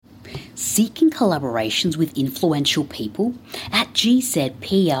Seeking collaborations with influential people? At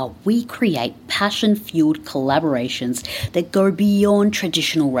GZPR, we create passion-fueled collaborations that go beyond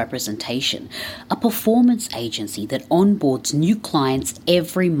traditional representation. A performance agency that onboards new clients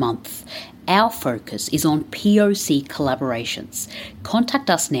every month. Our focus is on POC collaborations.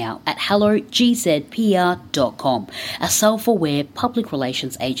 Contact us now at hellogzpr.com, a self-aware public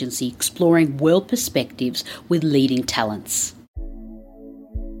relations agency exploring world perspectives with leading talents.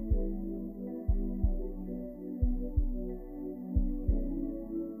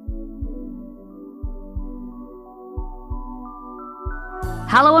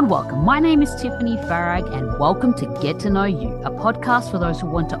 Hello and welcome. My name is Tiffany Farag and welcome to Get to Know You, a podcast for those who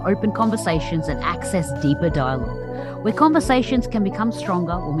want to open conversations and access deeper dialogue, where conversations can become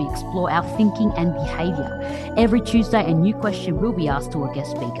stronger when we explore our thinking and behavior. Every Tuesday, a new question will be asked to a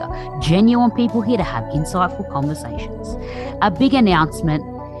guest speaker. Genuine people here to have insightful conversations. A big announcement.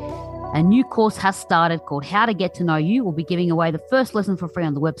 A new course has started called How to Get to Know You. We'll be giving away the first lesson for free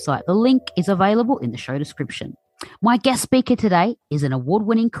on the website. The link is available in the show description. My guest speaker today is an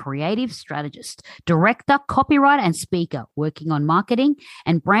award-winning creative strategist, director, copywriter, and speaker working on marketing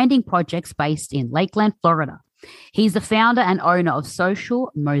and branding projects based in Lakeland, Florida. He's the founder and owner of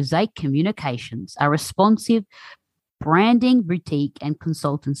Social Mosaic Communications, a responsive branding boutique and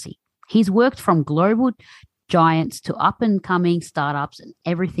consultancy. He's worked from global giants to up-and-coming startups and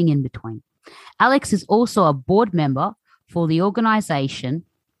everything in between. Alex is also a board member for the organization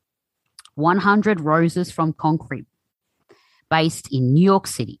 100 Roses from Concrete, based in New York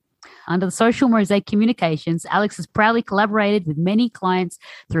City. Under the Social Mosaic Communications, Alex has proudly collaborated with many clients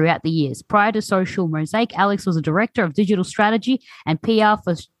throughout the years. Prior to Social Mosaic, Alex was a director of digital strategy and PR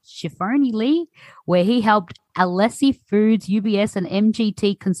for Shifoni Lee, where he helped Alessi Foods, UBS, and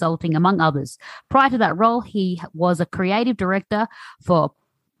MGT Consulting, among others. Prior to that role, he was a creative director for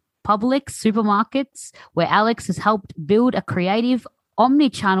Publix Supermarkets, where Alex has helped build a creative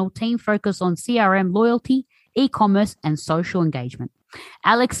omni-channel team focused on CRM, loyalty, e-commerce, and social engagement.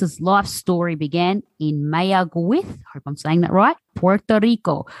 Alex's life story began in Mayagüez, hope I'm saying that right, Puerto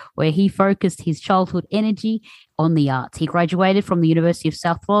Rico, where he focused his childhood energy on the arts. He graduated from the University of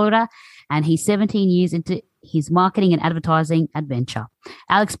South Florida, and he's 17 years into his marketing and advertising adventure.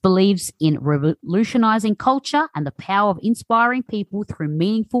 Alex believes in revolutionizing culture and the power of inspiring people through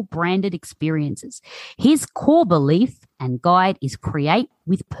meaningful branded experiences. His core belief and guide is create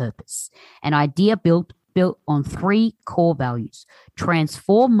with purpose, an idea built on three core values: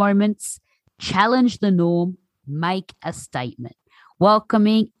 transform moments, challenge the norm, make a statement.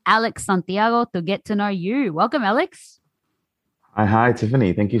 Welcoming Alex Santiago to Get to Know You. Welcome, Alex. Hi,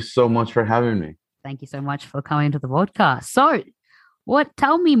 Tiffany. Thank you so much for having me. Thank you so much for coming to the podcast. So,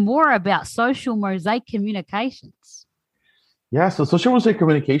 tell me more about Social Mosaic Communications. Yeah, so Social Mosaic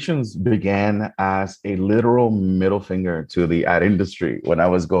Communications began as a literal middle finger to the ad industry when I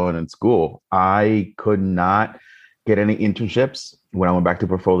was going in school. I could not get any internships when I went back to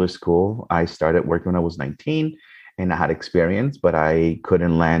portfolio school. I started working when I was 19 and I had experience, but I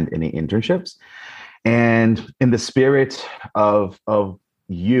couldn't land any internships. And in the spirit of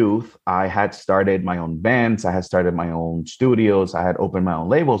youth, I had started my own bands. I had started my own studios. I had opened my own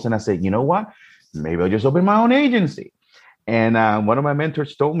labels. And I said, you know what? Maybe I'll just open my own agency. And one of my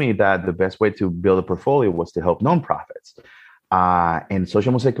mentors told me that the best way to build a portfolio was to help nonprofits. And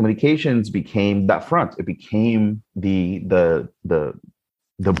Social Mosaic Communications became that front. It became the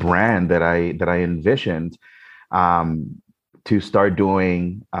brand that I envisioned to start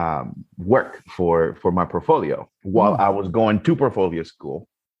doing work for my portfolio while I was going to portfolio school.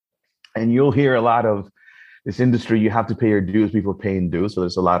 And you'll hear a lot of this industry. You have to pay your dues before paying dues. So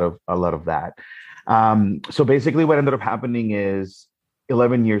there's a lot of that. So basically what ended up happening is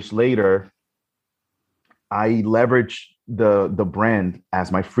 11 years later, I leveraged the brand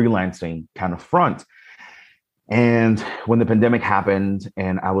as my freelancing kind of front. And when the pandemic happened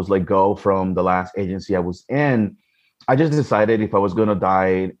and I was let go from the last agency I was in, I just decided if I was going to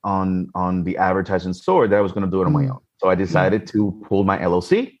die on the advertising sword, that I was going to do it on my own. So I decided to pull my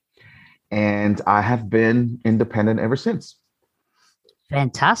LLC, and I have been independent ever since.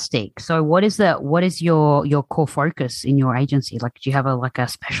 Fantastic. So what is your core focus in your agency? Like, do you have a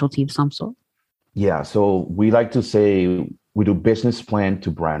specialty of some sort? Yeah. So we like to say we do business plan to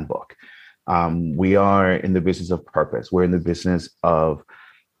brand book. We are in the business of purpose. We're in the business of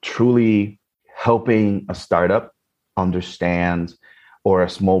truly helping a startup understand, or a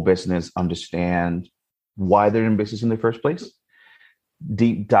small business understand, why they're in business in the first place.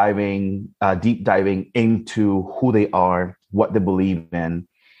 Deep diving into who they are, what they believe in,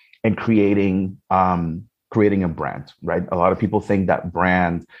 and creating a brand, right? A lot of people think that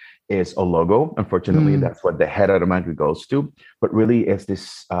brand is a logo. Unfortunately, Mm. that's what the head automatically goes to. But really, it's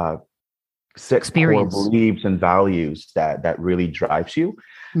this set core Experience. beliefs and values that really drives you.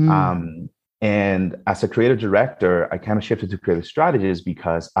 Mm. Um, and as a creative director, I kind of shifted to creative strategies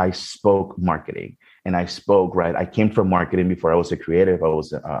because I spoke marketing and I spoke, right. I came from marketing before I was a creative. I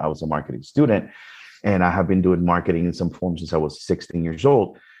was a marketing student, and I have been doing marketing in some form since I was 16 years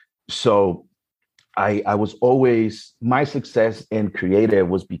old. So I was always, my success in creative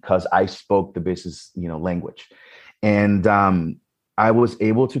was because I spoke the business, language. And I was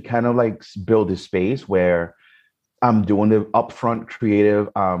able to kind of like build a space where I'm doing the upfront creative,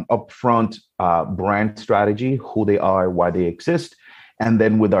 upfront brand strategy, who they are, why they exist. And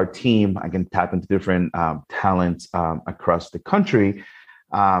then with our team, I can tap into different talents across the country.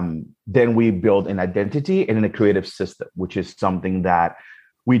 Then we build an identity and a creative system, which is something that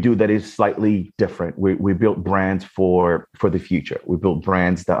we do that is slightly different. We build brands for the future. We build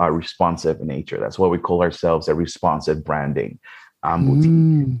brands that are responsive in nature. That's why we call ourselves a responsive branding boutique.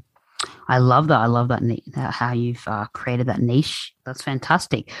 Mm. I love that. I love that, how you've created that niche. That's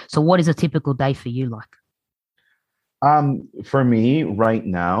fantastic. So, what is a typical day for you like? For me right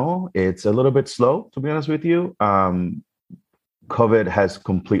now, it's a little bit slow, to be honest with you. COVID has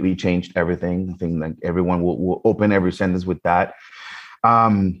completely changed everything. I think like everyone will open every sentence with that.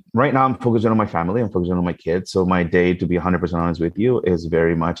 Right now I'm focusing on my family. I'm focusing on my kids. So my day, to be 100% honest with you, is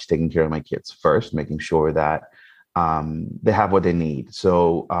very much taking care of my kids first, making sure that they have what they need.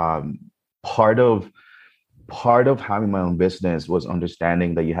 So part of having my own business was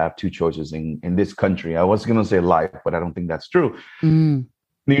understanding that you have two choices in this country. I was going to say life, but I don't think that's true. Mm. In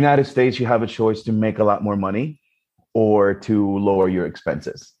the United States, you have a choice to make a lot more money or to lower your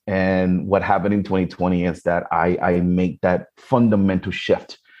expenses. And what happened in 2020 is that I make that fundamental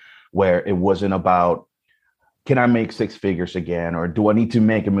shift where it wasn't about, can I make six figures again? Or do I need to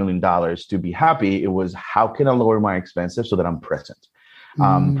make $1 million to be happy? It was, how can I lower my expenses so that I'm present?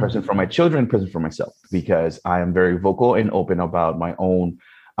 Present for my children, present for myself, because I am very vocal and open about my own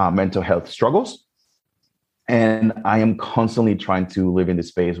mental health struggles. And I am constantly trying to live in this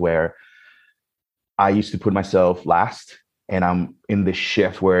space where I used to put myself last, and I'm in this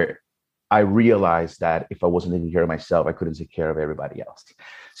shift where I realized that if I wasn't taking care of myself, I couldn't take care of everybody else.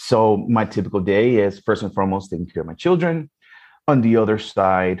 So my typical day is first and foremost taking care of my children. On the other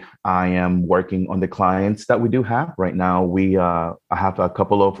side, I am working on the clients that we do have right now. I have a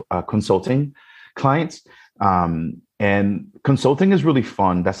couple of consulting clients, and consulting is really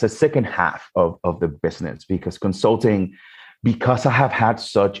fun. That's the second half of the business, because consulting, because I have had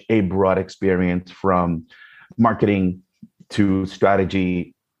such a broad experience from marketing to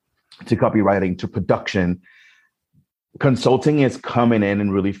strategy to copywriting to production, consulting is coming in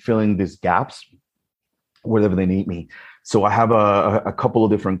and really filling these gaps wherever they need me. So I have a couple of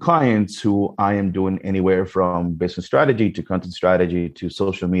different clients who I am doing anywhere from business strategy to content strategy to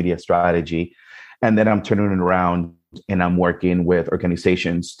social media strategy. And then I'm turning it around and I'm working with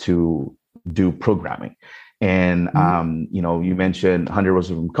organizations to do programming. And, you mentioned 100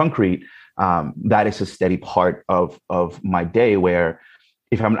 Roses from Concrete. That is a steady part of my day where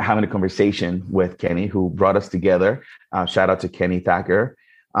if I'm having a conversation with Kenny, who brought us together, shout out to Kenny Thacker.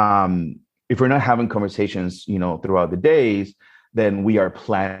 If we're not having conversations, throughout the days, then we are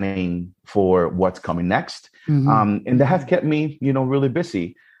planning for what's coming next. And that has kept me, really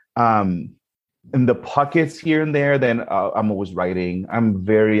busy. In the pockets here and there, then I'm always writing. I'm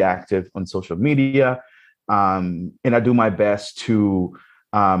very active on social media. And I do my best to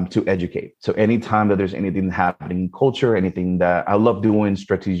educate. So anytime that there's anything happening in culture, anything that I love doing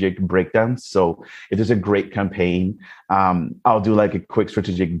strategic breakdowns. So if there's a great campaign, I'll do like a quick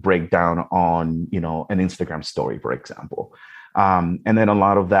strategic breakdown on, an Instagram story, for example. And then a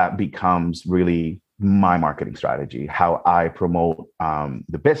lot of that becomes really my marketing strategy. How I promote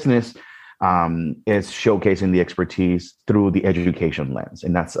the business is showcasing the expertise through the education lens.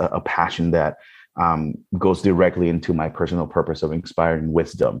 And that's a passion that goes directly into my personal purpose of inspiring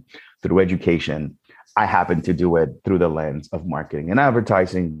wisdom through education. I happen to do it through the lens of marketing and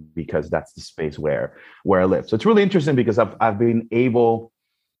advertising because that's the space where I live. So it's really interesting because I've been able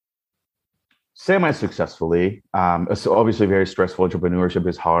semi-successfully. So obviously very stressful. Entrepreneurship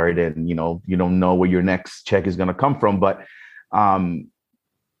is hard, and you don't know where your next check is going to come from. But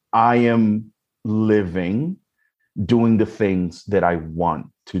I am living, doing the things that I want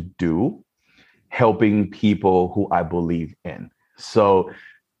to do, helping people who I believe in. So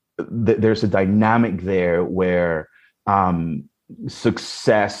there's a dynamic there where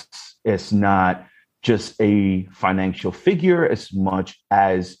success is not just a financial figure as much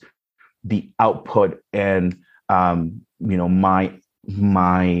as the output and my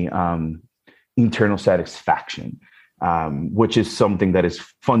my internal satisfaction, which is something that is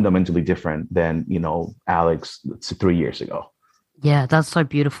fundamentally different than, Alex 3 years ago. Yeah, that's so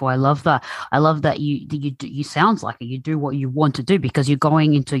beautiful. I love that. I love that you sounds like it. You do what you want to do because you're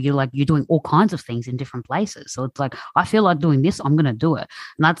doing all kinds of things in different places. So it's like I feel like doing this, I'm gonna do it.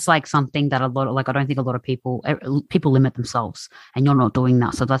 And that's like something that I don't think a lot of people limit themselves, and you're not doing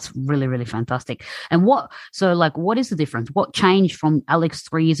that. So that's really, really fantastic. And what is the difference? What changed from Alex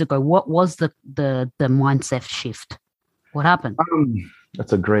 3 years ago? What was the mindset shift? What happened?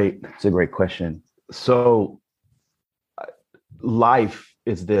 That's a great question. So life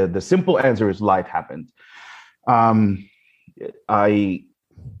is the simple answer is life happened. um I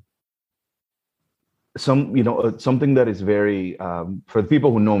something that is very, for the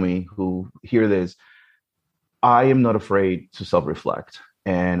people who know me, who hear this, I am not afraid to self-reflect,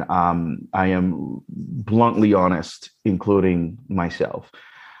 and I am bluntly honest, including myself.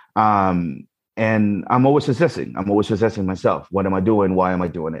 um and I'm always assessing myself. What am I doing? Why am I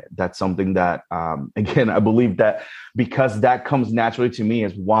doing it? That's something that, again, I believe that because that comes naturally to me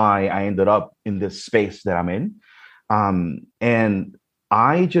is why I ended up in this space that I'm in. And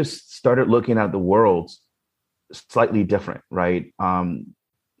I just started looking at the world slightly different, right?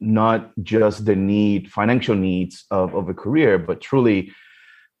 Not just the financial needs of a career, but truly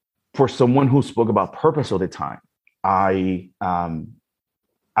for someone who spoke about purpose all the time. I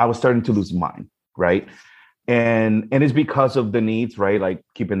was starting to lose mine, right? And it's because of the needs, right? Like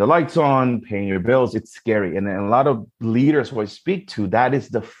keeping the lights on, paying your bills. It's scary, and a lot of leaders who I speak to, that is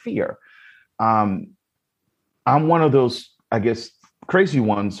the fear. Um, I'm one of those, I guess, crazy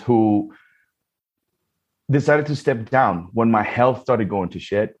ones who decided to step down when my health started going to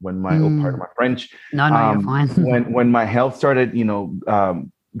shit. When my pardon my French, No, no, you're fine. when my health started,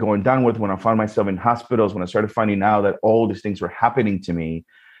 going downward, when I found myself in hospitals, when I started finding out that all these things were happening to me,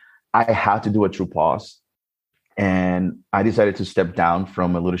 I had to do a true pause. And I decided to step down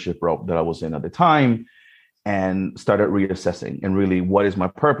from a leadership role that I was in at the time and started reassessing and really what is my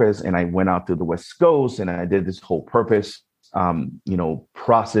purpose. And I went out to the West Coast and I did this whole purpose,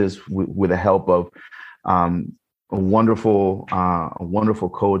 process with the help of a wonderful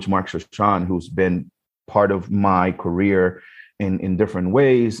coach, Mark Shashan, who's been part of my career in different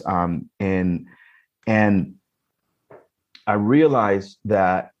ways. And I realized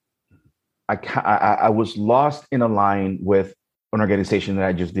that I was lost in a line with an organization that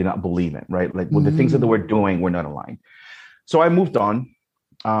I just did not believe in, right? Like with the things that they were doing were not aligned. So I moved on,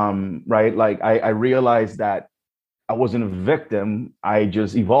 right? Like I realized that I wasn't a victim. I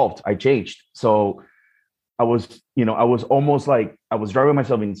just evolved. I changed. So I was almost like I was driving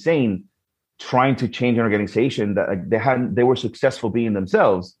myself insane trying to change an organization that, like, they were successful being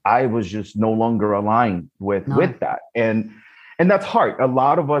themselves. I was just no longer aligned with that. And that's hard. A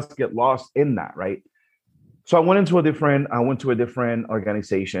lot of us get lost in that, right? So I went to a different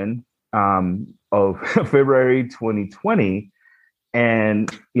organization, of February 2020, and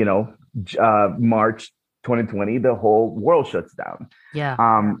March 2020, the whole world shuts down. Yeah.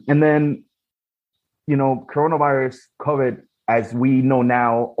 And then coronavirus, COVID, as we know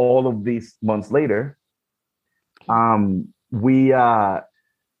now, all of these months later, we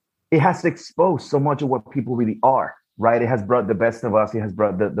it has exposed so much of what people really are, right? It has brought the best of us. It has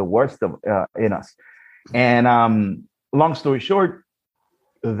brought the worst of in us. And long story short,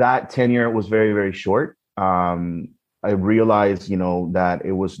 that tenure was very, very short. I realized, that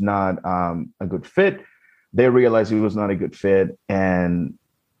it was not a good fit. They realized it was not a good fit, and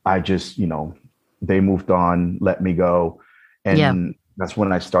I just, they moved on, let me go, and that's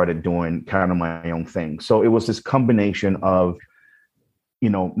when I started doing kind of my own thing. So it was this combination of,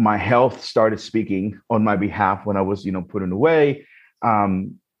 my health started speaking on my behalf when I was, putting away.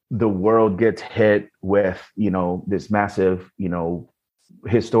 The world gets hit with, this massive,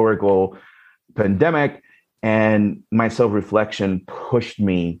 historical pandemic, and my self-reflection pushed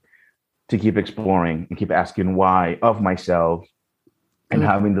me to keep exploring and keep asking why of myself, and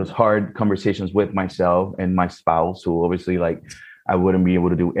having those hard conversations with myself and my spouse, who obviously, like, I wouldn't be able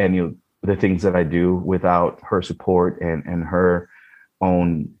to do any of the things that I do without her support and her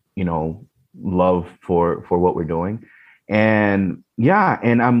own, love for what we're doing. And you're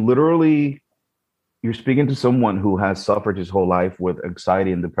speaking to someone who has suffered his whole life with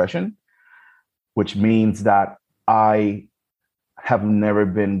anxiety and depression, which means that I have never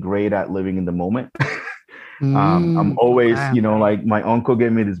been great at living in the moment. I'm always, like, my uncle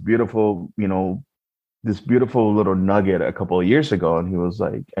gave me this beautiful little nugget a couple of years ago. And he was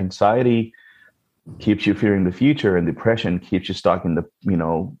like, anxiety keeps you fearing the future, and depression keeps you stuck in the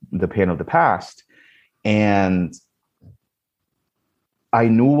pain of the past. And I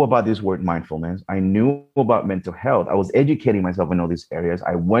knew about this word mindfulness. I knew about mental health. I was educating myself in all these areas.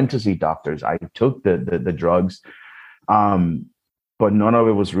 I went to see doctors. I took the drugs, um, but none of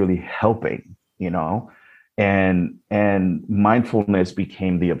it was really helping, And mindfulness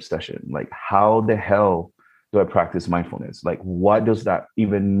became the obsession. Like, how the hell do I practice mindfulness? Like, what does that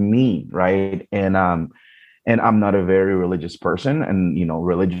even mean, right? And I'm not a very religious person, and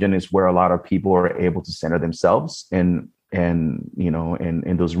religion is where a lot of people are able to center themselves in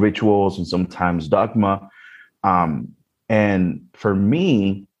those rituals and sometimes dogma. And for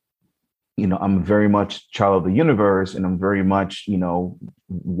me, I'm very much child of the universe, and I'm very much,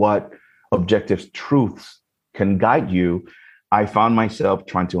 what objective truths can guide you. I found myself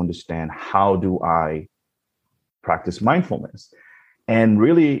trying to understand, how do I practice mindfulness? And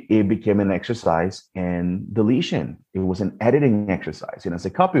really, it became an exercise in deletion. It was an editing exercise. And as a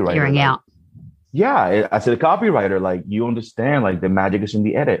copywriter, Hearing out. Yeah, as a copywriter, like, you understand, like, the magic is in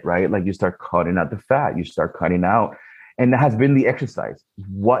the edit, right? Like, you start cutting out the fat, you start cutting out, and that has been the exercise.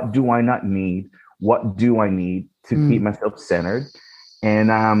 What do I not need? What do I need to keep myself centered? And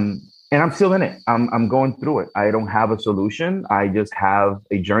I'm still in it. I'm going through it. I don't have a solution. I just have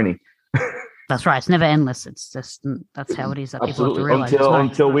a journey. That's right. It's never endless. It's just, that's how it is. That people have to realize.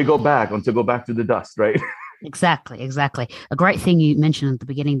 Until we go back to the dust, right? Exactly. A great thing you mentioned at the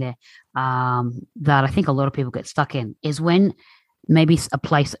beginning there, that I think a lot of people get stuck in, is when maybe a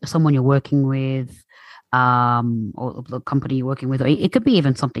place, someone you're working with, or the company you're working with, or it could be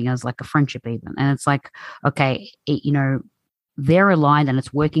even something as like a friendship even. And it's like, okay, they're aligned and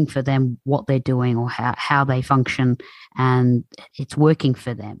it's working for them, what they're doing or how they function, and it's working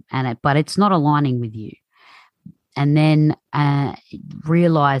for them, but it's not aligning with you. And then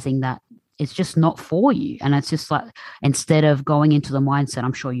realizing that it's just not for you. And it's just like, instead of going into the mindset,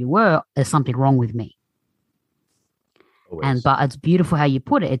 I'm sure you were, there's something wrong with me. Always. But it's beautiful how you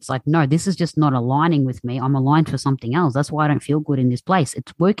put it. It's like, no, this is just not aligning with me. I'm aligned for something else. That's why I don't feel good in this place.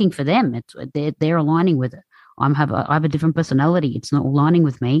 It's working for them. They're aligning with it. I have a different personality. It's not aligning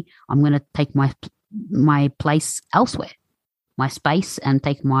with me. I'm going to take my place elsewhere, my space, and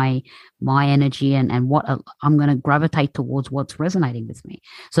take my energy and what I'm going to gravitate towards what's resonating with me.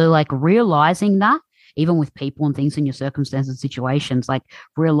 So like realizing that, even with people and things in your circumstances and situations, like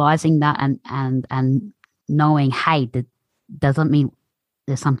realizing that and knowing, hey, that doesn't mean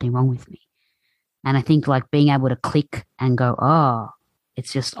there's something wrong with me. And I think like being able to click and go, oh,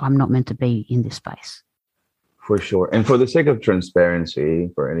 it's just, I'm not meant to be in this space. For sure. And for the sake of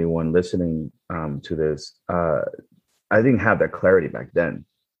transparency, for anyone listening to this, I didn't have that clarity back then.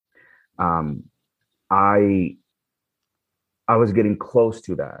 I was getting close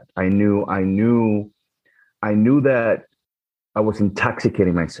to that. I knew that I was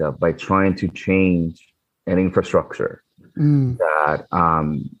intoxicating myself by trying to change an infrastructure that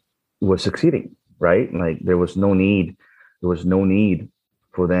was succeeding, right? Like there was no need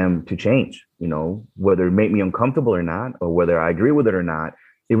for them to change, whether it made me uncomfortable or not, or whether I agree with it or not,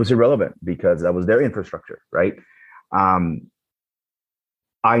 it was irrelevant because that was their infrastructure, right? I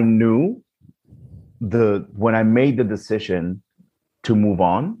knew when I made the decision to move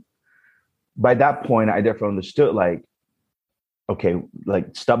on, by that point, I definitely understood, like, okay,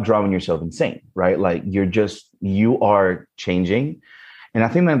 like stop driving yourself insane, right? Like you are changing. And I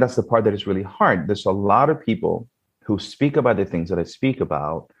think that that's the part that is really hard. There's a lot of people who speak about the things that I speak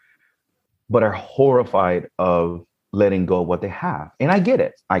about, but are horrified of letting go of what they have. And I get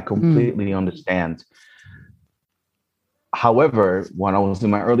it. I completely understand. However, when I was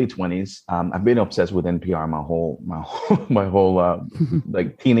in my early 20s, I've been obsessed with NPR my whole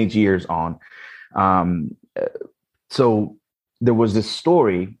like teenage years on. So there was this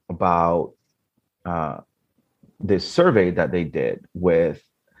story about this survey that they did with,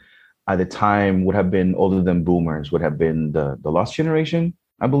 at the time, would have been older than boomers, would have been the lost generation,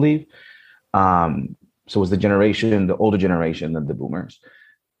 I believe. So it was the older generation than the boomers.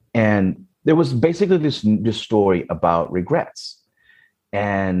 And there was basically this story about regrets.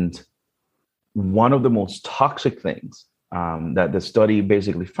 And one of the most toxic things that the study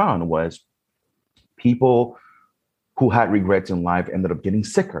basically found was people who had regrets in life ended up getting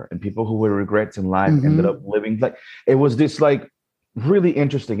sicker, and people who had regrets in life ended up living like, it was this like really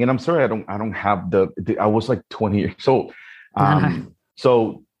interesting. And I'm sorry, I don't have I was like 20 years old.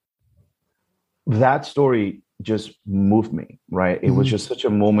 So that story just moved me, right? It was just such a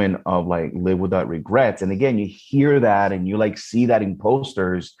moment of like, live without regrets. And again, you hear that and you like see that in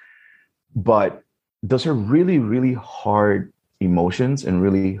posters, but those are really, really hard emotions and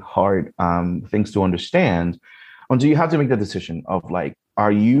really hard things to understand until you have to make the decision of like,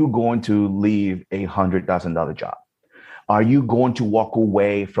 are you going to leave $100,000 job? Are you going to walk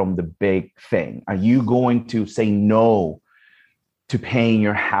away from the big thing? Are you going to say no to paying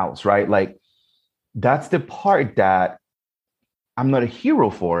your house, right? Like, that's the part that I'm not a hero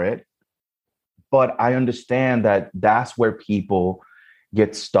for it, but I understand that that's where people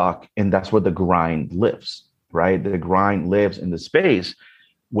get stuck, and that's where the grind lives, right? The grind lives in the space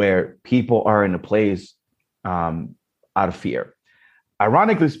where people are in a place out of fear.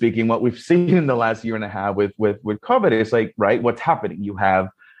 Ironically speaking, what we've seen in the last year and a half with COVID is like, right, what's happening? You have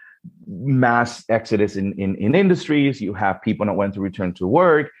mass exodus in industries. You have people not wanting to return to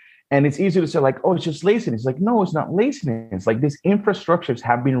work. And it's easy to say like, oh, it's just laziness. It's like, no, it's not laziness. It's like these infrastructures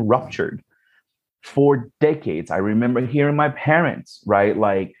have been ruptured for decades. I remember hearing my parents, right,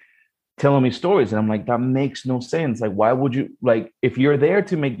 like telling me stories, and I'm like, that makes no sense. Like, why would you, like, if you're there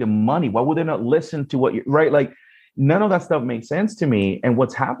to make the money, why would they not listen to what you, right? Like, none of that stuff makes sense to me. And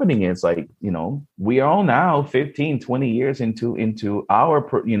what's happening is like, we are all now 15, 20 years into our,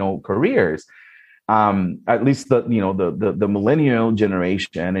 careers. At least the millennial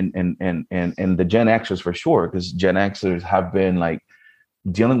generation and the Gen Xers for sure, because Gen Xers have been like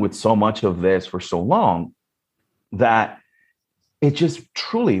dealing with so much of this for so long that it just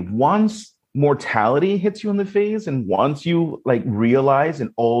truly, once mortality hits you in the face, and once you like realize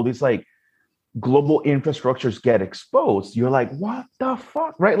and all these like global infrastructures get exposed, you're like, what the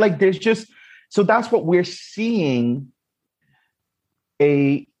fuck, right? Like, there's just, so that's what we're seeing,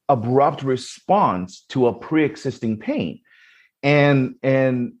 a abrupt response to a pre-existing pain. And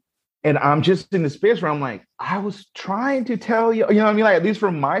I'm just in the space where I'm like, I was trying to tell you, what I mean? Like, at least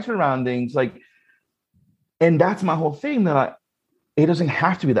from my surroundings, like, and that's my whole thing, that it doesn't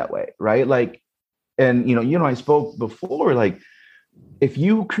have to be that way, right? Like, and, I spoke before, like, if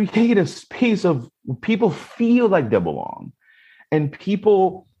you create a space of people feel like they belong and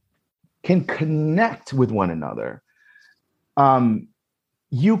people can connect with one another,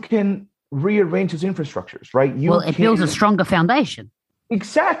 you can rearrange those infrastructures, right? It builds a stronger foundation.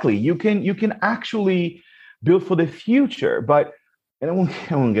 Exactly. You can actually build for the future. But, and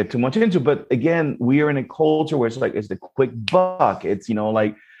I won't get too much into it, but again, we are in a culture where it's like, it's the quick buck. It's,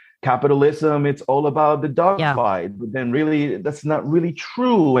 like capitalism, it's all about the dogfight, but then really that's not really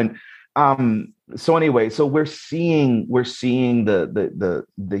true. And so anyway, so we're seeing the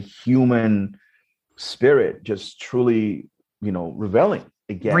human spirit just truly, reveling.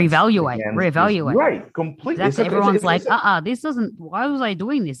 Reevaluate. Right, completely. Exactly. Everyone's like, this doesn't, why was I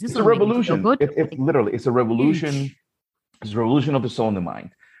doing this? This is a revolution. Literally, it's a revolution. Huge. It's a revolution of the soul and the mind.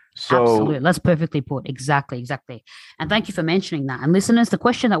 So, absolutely, that's perfectly put. Exactly. And thank you for mentioning that. And listeners, the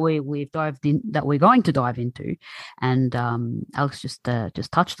question that we're going to dive into, and Alex just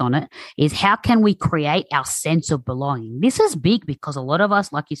touched on it, is how can we create our sense of belonging? This is big because a lot of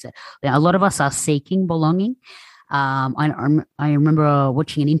us, like you said, a lot of us are seeking belonging. I remember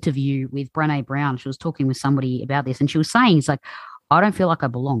watching an interview with Brené Brown. She was talking with somebody about this, and she was saying, it's like, I don't feel like I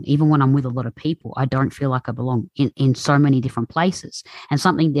belong. Even when I'm with a lot of people, I don't feel like I belong in so many different places. And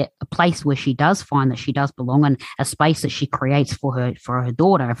a place where she does find that she does belong, and a space that she creates for her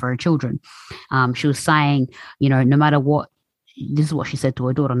daughter, for her children. She was saying, no matter what, this is what she said to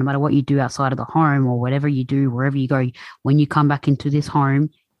her daughter, no matter what you do outside of the home or whatever you do, wherever you go, when you come back into this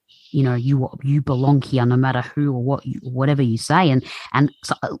home, you belong here, no matter who or whatever you say. And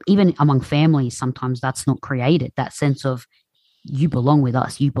so even among families, sometimes that's not created, that sense of, you belong with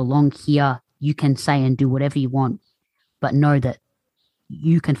us, you belong here, you can say and do whatever you want, but know that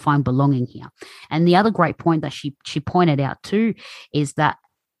you can find belonging here. And the other great point that she pointed out too is that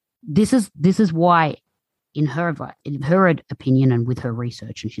this is why, in her opinion and with her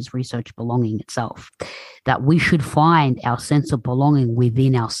research, and she's researched belonging itself, that we should find our sense of belonging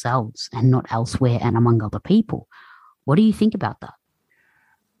within ourselves and not elsewhere and among other people. What do you think about that?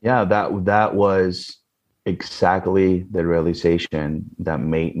 Yeah, that was exactly the realization that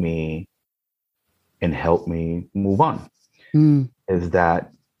made me and helped me move on. Is that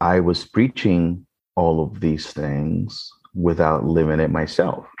I was preaching all of these things without living it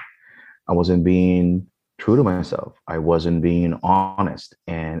myself. I wasn't being true to myself. I wasn't being honest.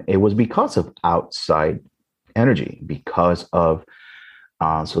 And it was because of outside energy, because of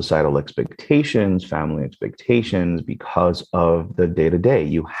societal expectations, family expectations, because of the day-to-day.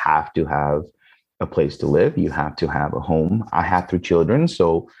 You have to have a place to live. You have to have a home. I have 3 children.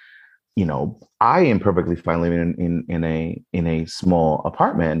 So, I am perfectly fine living in a small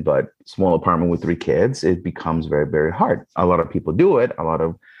apartment, but small apartment with 3 kids, it becomes very, very hard. A lot of people do it. A lot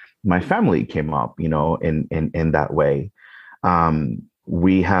of my family came up, in that way.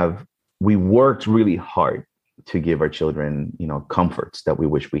 We worked really hard to give our children, comforts that we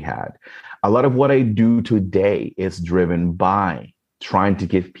wish we had. A lot of what I do today is driven by trying to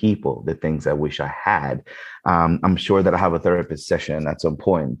give people the things I wish I had. I'm sure that I have a therapist session at some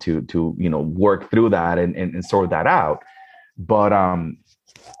point to work through that and sort that out. But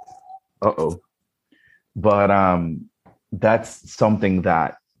that's something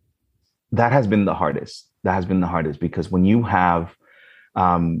that has been the hardest. That has been the hardest, because when you have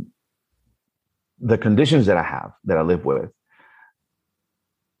the conditions that I live with,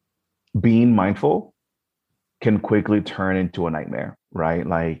 being mindful can quickly turn into a nightmare, right?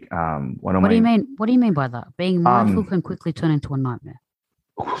 Like, what do you mean? What do you mean by that? Being mindful can quickly turn into a nightmare.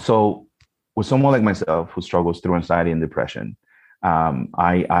 So, with someone like myself who struggles through anxiety and depression,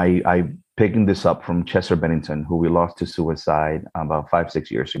 I picking this up from Chester Bennington, who we lost to suicide about 5-6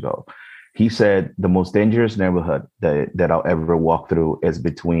 years ago. He said the most dangerous neighborhood that I'll ever walk through is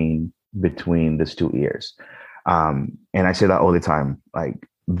between these two ears. And I say that all the time. Like,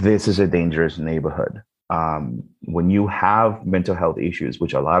 this is a dangerous neighborhood. When you have mental health issues,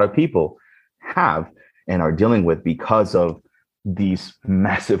 which a lot of people have and are dealing with because of these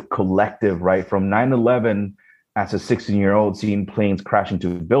massive collective, right? From 9/11 as a 16-year-old, seeing planes crash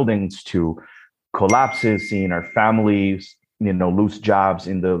into buildings, to collapses, seeing our families, lose jobs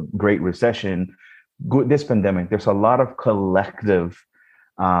in the Great Recession, this pandemic, there's a lot of collective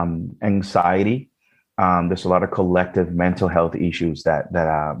anxiety. There's a lot of collective mental health issues that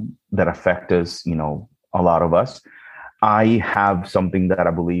affect us, a lot of us. I have something that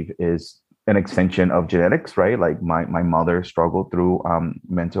I believe is an extension of genetics, right? Like my mother struggled through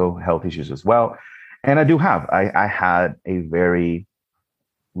mental health issues as well. And I had a very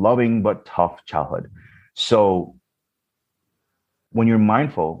loving but tough childhood. So when you're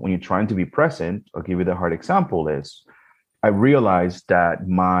mindful, when you're trying to be present, I'll give you the hard example is, I realized that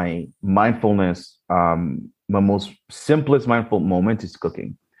my mindfulness, my most simplest mindful moment is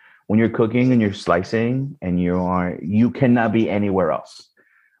cooking. When you're cooking and you're slicing and you cannot be anywhere else.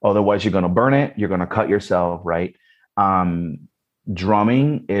 Otherwise, you're going to burn it. You're going to cut yourself, right?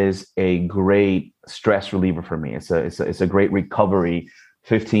 Drumming is a great stress reliever for me. It's a great recovery.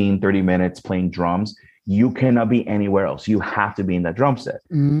 15, 30 minutes playing drums. You cannot be anywhere else. You have to be in that drum set.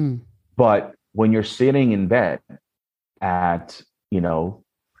 But when you're sitting in bed at 7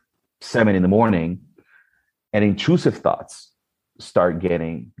 a.m. and intrusive thoughts start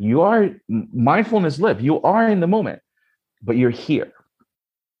getting, mindfulness live. You are in the moment, but you're here,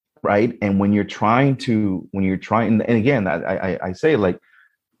 right? And when you're trying, and again, I say, like,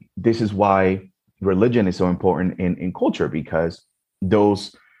 this is why religion is so important in culture, because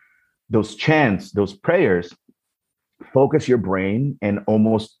those chants, those prayers focus your brain and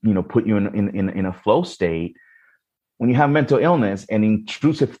almost, put you in a flow state. When you have mental illness and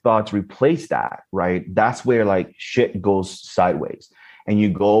intrusive thoughts replace that, right? That's where like shit goes sideways. And you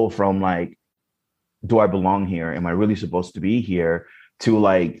go from like, do I belong here? Am I really supposed to be here? To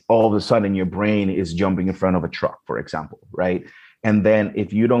like, all of a sudden your brain is jumping in front of a truck, for example, right? And then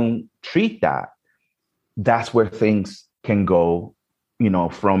if you don't treat that, that's where things can go,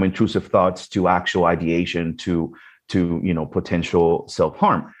 from intrusive thoughts to actual ideation to potential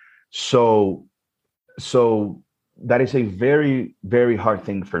self-harm. So that is a very, very hard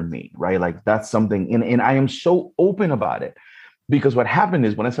thing for me, right? Like, that's something, and I am so open about it, because what happened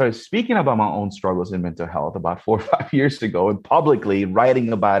is when I started speaking about my own struggles in mental health about 4 or 5 years ago, and publicly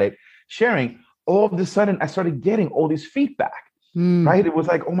writing about it, sharing, all of a sudden I started getting all this feedback, right? It was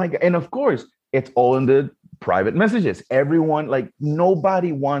like, oh my God. And of course, it's all in the private messages. Everyone, like,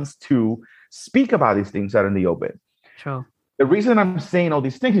 nobody wants to speak about these things out in the open. Sure. The reason I'm saying all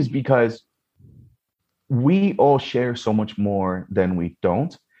these things is because we all share so much more than we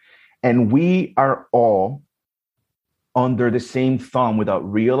don't. And we are all under the same thumb without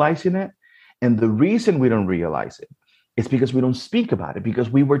realizing it. And the reason we don't realize it is because we don't speak about it, because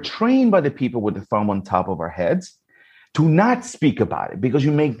we were trained by the people with the thumb on top of our heads to not speak about it, because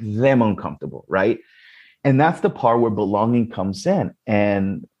you make them uncomfortable, right? And that's the part where belonging comes in.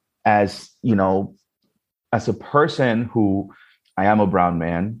 And as a person who, I am a brown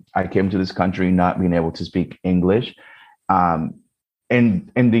man, I came to this country not being able to speak English,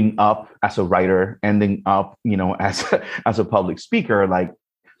 and ending up as a writer, ending up, as a public speaker. Like,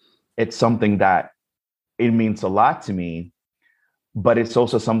 it's something that it means a lot to me, but it's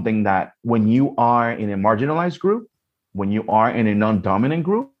also something that when you are in a marginalized group, when you are in a non-dominant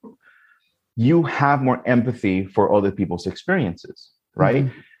group, you have more empathy for other people's experiences, right?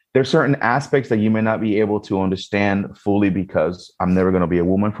 Mm-hmm. There's certain aspects that you may not be able to understand fully, because I'm never going to be a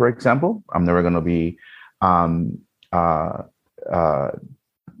woman, for example. I'm never going to be,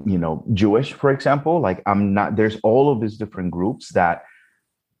 Jewish, for example. Like I'm not, there's all of these different groups that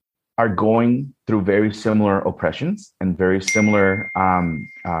are going through very similar oppressions and very similar,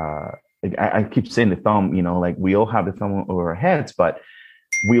 I keep saying the thumb, like we all have the thumb over our heads, but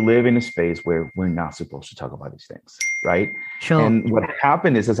we live in a space where we're not supposed to talk about these things, right? Sure. And what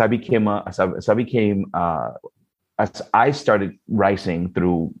happened is, as I started rising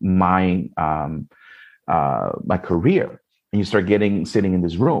through my my career, and you start sitting in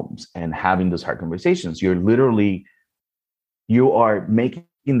these rooms and having those hard conversations, you are making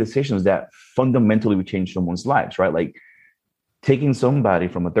decisions that fundamentally would change someone's lives, right? Like taking somebody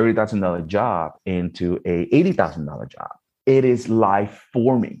from a $30,000 job into a $80,000 job. It is life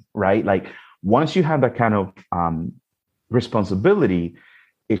forming, right? Like once you have that kind of responsibility,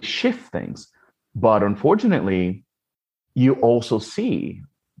 it shifts things. But unfortunately, you also see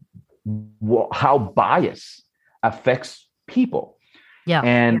how bias affects people. Yeah.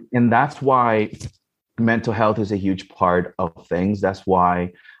 And that's why mental health is a huge part of things. That's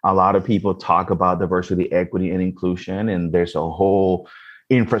why a lot of people talk about diversity, equity, and inclusion. And there's a whole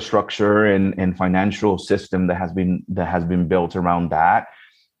infrastructure and financial system that has been built around that.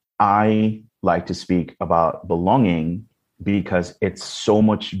 I like to speak about belonging because it's so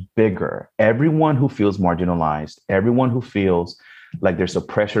much bigger. Everyone who feels marginalized, everyone who feels like there's a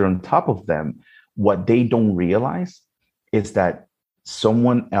pressure on top of them, what they don't realize is that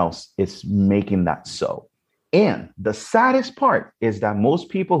someone else is making that so. And the saddest part is that most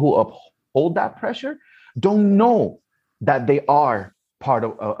people who uphold that pressure don't know that they are part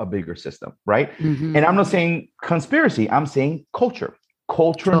of a bigger system, right? Mm-hmm. And I'm not saying conspiracy, I'm saying culture.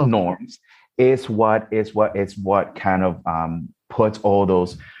 Cultural norms is what kind of puts all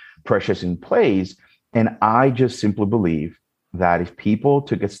those pressures in place. And I just simply believe that if people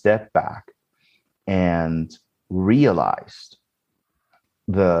took a step back and realized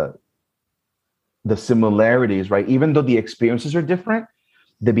the similarities, right? Even though the experiences are different,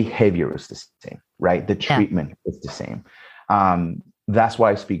 the behavior is the same, right? The treatment is the same. That's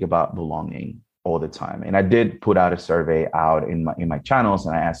why I speak about belonging all the time. And I did put out a survey out in my channels,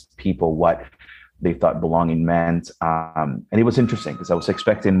 and I asked people what they thought belonging meant. And it was interesting because I was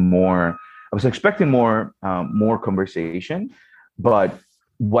expecting more conversation, but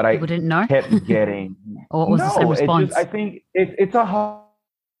what I didn't know? kept getting, or was the same response? I think it's a hard.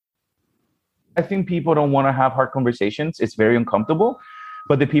 I think people don't want to have hard conversations. It's very uncomfortable.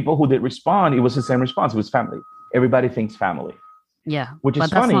 But the people who did respond, it was the same response. It was family. Everybody thinks family. Yeah. Which is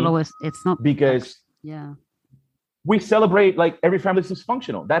but funny. Not always, it's not because we celebrate like every family is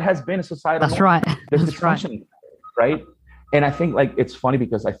dysfunctional. That has been a societal. That's right. That's right. And I think like it's funny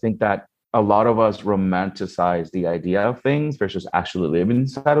because I think that a lot of us romanticize the idea of things versus actually living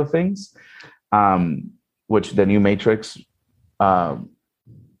inside of things. Which the new Matrix, I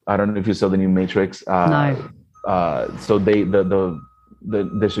don't know if you saw the new Matrix. No. So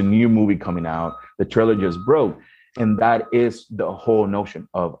there's a new movie coming out. The trailer just broke, and that is the whole notion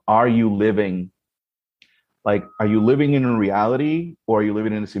of: are you living in a reality, or are you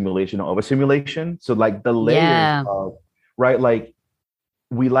living in a simulation of a simulation? So like the layers of, right? Like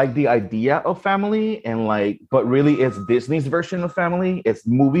we like the idea of family, and like, but really it's Disney's version of family. It's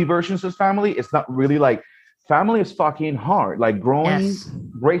movie versions of family. It's not really like. Family is fucking hard. Like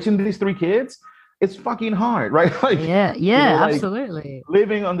raising these 3 kids, it's fucking hard, right? Like, like absolutely.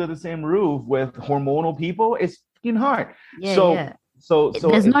 Living under the same roof with hormonal people is fucking hard. So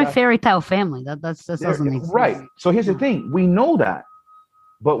there's no fairy tale family. That doesn't exist. Right. So here's the thing: we know that,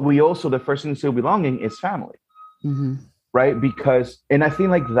 but we also, the first thing to belonging is family, right? Because, and I think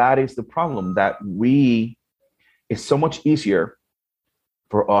like that is the problem, that it's so much easier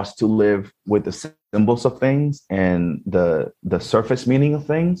for us to live with the symbols of things and the surface meaning of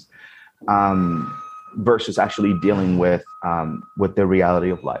things, versus actually dealing with the reality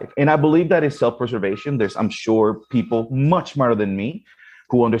of life. And I believe that is self-preservation. There's, I'm sure, people much smarter than me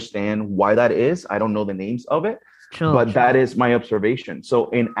who understand why that is. I don't know the names of it, but that is my observation. So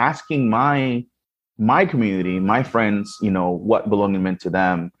in asking my community, my friends, what belonging meant to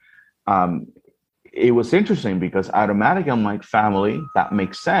them, it was interesting because automatically I'm like, family, that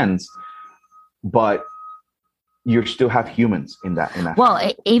makes sense. But you still have humans in that. Well,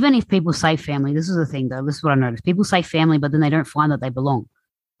 even if people say family, this is the thing though, this is what I noticed. People say family, but then they don't find that they belong.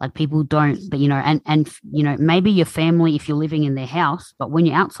 Like people don't, but and maybe your family, if you're living in their house, but when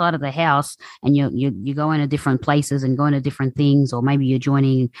you're outside of the house and you go into different places and go into different things, or maybe you're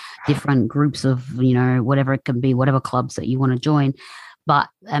joining different groups of, whatever it can be, whatever clubs that you want to join. But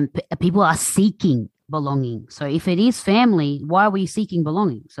people are seeking belonging. So if it is family, why are we seeking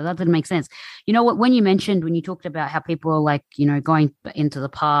belonging? So that didn't make sense. You know what? When you talked about how people are like, going into the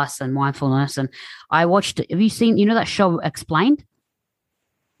past and mindfulness, and I watched, have you seen, that show Explained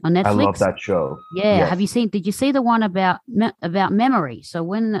on Netflix? I love that show. Yeah. Yes. Did you see the one about memory? So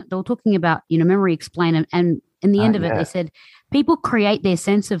when they were talking about, memory explained, and in the end of it, they said people create their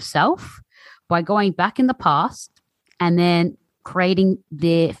sense of self by going back in the past and then creating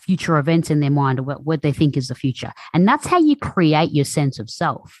their future events in their mind, or what they think is the future. And that's how you create your sense of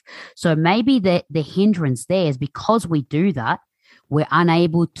self. So maybe the hindrance there is because we do that, we're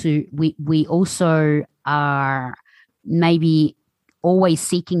unable to, we also are maybe always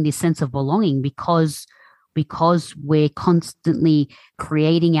seeking this sense of belonging because we're constantly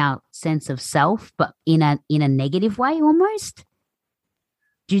creating our sense of self, but in a negative way almost.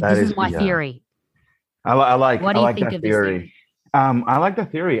 This is my theory. I like what do you think that of theory. This theory? I like the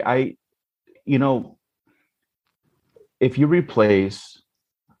theory. If you replace,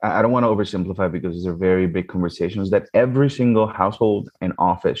 I don't want to oversimplify because these are very big conversations that every single household and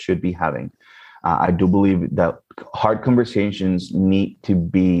office should be having. I do believe that hard conversations need to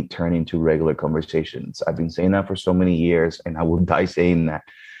be turned into regular conversations. I've been saying that for so many years, and I will die saying that.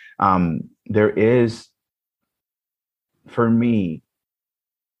 There is, for me,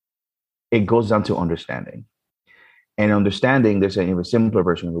 it goes down to understanding. And understanding, there's an even simpler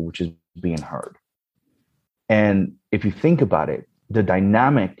version of it, which is being heard. And if you think about it, the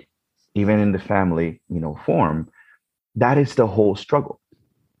dynamic, even in the family, form, that is the whole struggle.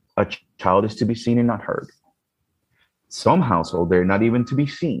 A child is to be seen and not heard. Some household, they're not even to be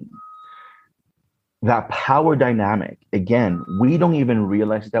seen. That power dynamic, again, we don't even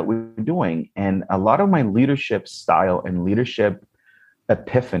realize that we're doing. And a lot of my leadership style and leadership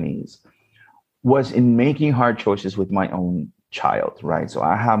epiphanies was in making hard choices with my own child, right? So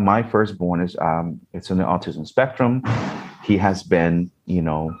I have my firstborn is it's on the autism spectrum. He has been,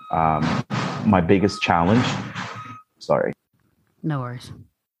 my biggest challenge. Sorry. No worries.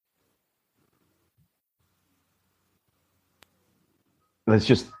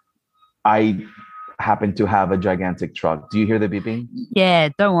 I happen to have a gigantic truck. Do you hear the beeping? Yeah,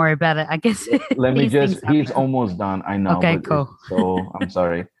 don't worry about it. I guess. He's almost done. I know. Okay, cool. So I'm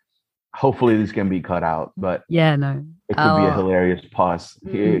sorry. Hopefully this can be cut out, but yeah, no, it could be a hilarious pause.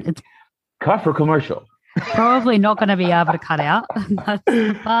 It's cut for commercial. Probably not going to be able to cut out. That's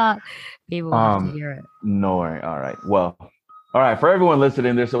the part. People have to hear it. No worry. All right. Well, all right. For everyone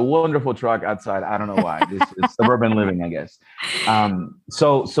listening, there's a wonderful truck outside. I don't know why. This is suburban living, I guess.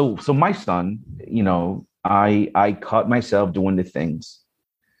 So my son, I caught myself doing the things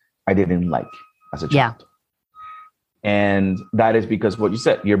I didn't like as a child. Yeah. And that is because what you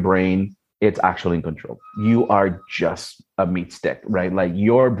said, your brain, it's actually in control. You are just a meat stick, right? Like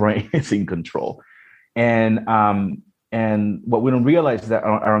your brain is in control. And what we don't realize is that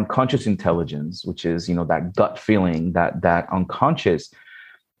our unconscious intelligence, which is, that gut feeling, that unconscious,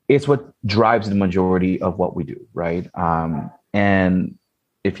 it's what drives the majority of what we do, right? And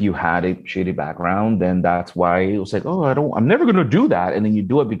if you had a shitty background, then that's why it was like, I'm never going to do that. And then you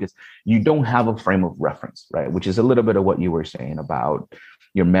do it because you don't have a frame of reference, right? Which is a little bit of what you were saying about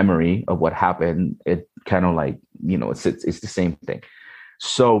your memory of what happened. It kind of like, it's the same thing.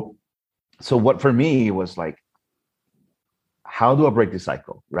 So what for me was like, how do I break the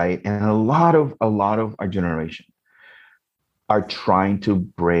cycle, right? And a lot of our generation are trying to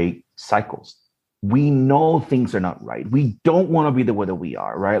break cycles. We know things are not right. We don't want to be the way that we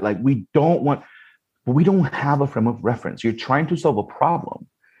are, right? Like but we don't have a frame of reference. You're trying to solve a problem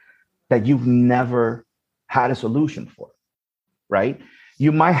that you've never had a solution for, right?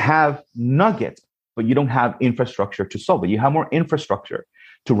 You might have nuggets, but you don't have infrastructure to solve it. You have more infrastructure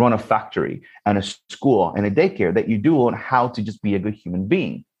to run a factory and a school and a daycare that you do on how to just be a good human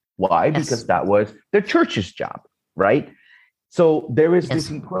being. Why? Yes. Because that was the church's job, right? So there is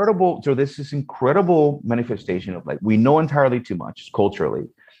this incredible manifestation of like, we know entirely too much culturally.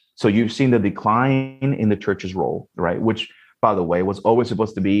 So you've seen the decline in the church's role, right? Which, by the way, was always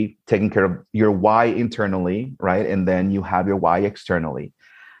supposed to be taking care of your why internally, right? And then you have your why externally.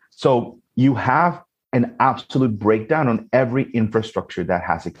 So you have an absolute breakdown on every infrastructure that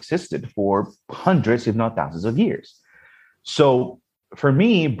has existed for hundreds, if not thousands of years. So for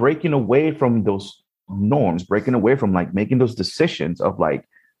me, breaking away from those norms, breaking away from like making those decisions of like,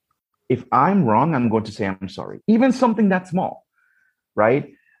 if I'm wrong, I'm going to say I'm sorry, even something that small,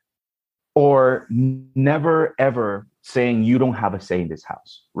 right? Or never ever saying you don't have a say in this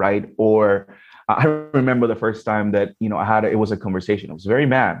house, right? Or I remember the first time that it was a conversation. I was very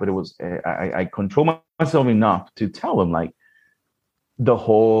mad, but it was I control myself enough to tell him like, the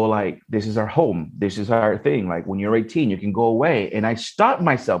whole like, this is our home, this is our thing, like when you're 18 you can go away. And I stopped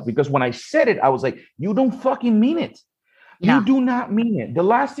myself, because when I said it I was like, you don't fucking mean it. Yeah. You do not mean it. The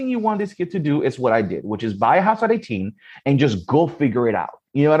last thing you want this kid to do is what I did, which is buy a house at 18 and just go figure it out.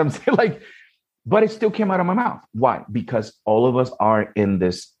 You know what I'm saying? Like, but it still came out of my mouth. Why? Because all of us are in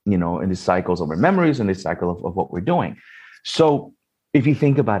this, you know, in these cycles of our memories and this cycle of what we're doing. So if you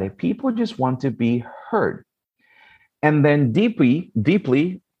think about it, people just want to be heard and then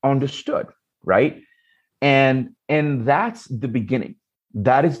deeply understood, right? And that's the beginning.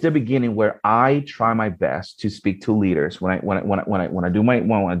 That is the beginning where I try my best to speak to leaders when I do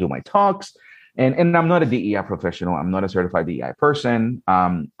my talks. And I'm not a DEI professional. I'm not a certified DEI person.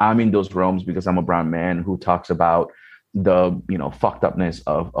 I'm in those realms because I'm a brown man who talks about the, you know, fucked upness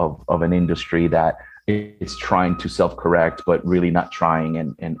of an industry that is trying to self-correct, but really not trying.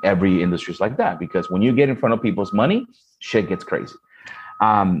 And every industry is like that, because when you get in front of people's money, shit gets crazy.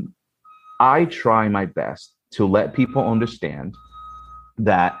 I try my best to let people understand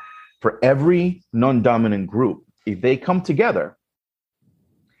that for every non-dominant group, if they come together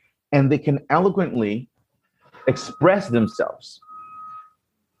and they can eloquently express themselves,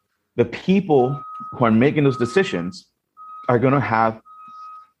 the people who are making those decisions are going to have,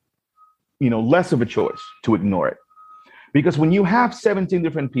 you know, less of a choice to ignore it. Because when you have 17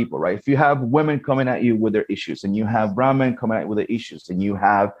 different people, right? If you have women coming at you with their issues, and you have brown men coming at you with their issues, and you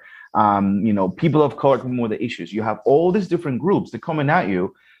have, you know, people of color coming with the issues, you have all these different groups that coming at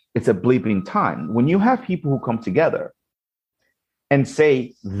you, it's a bleeping time. When you have people who come together and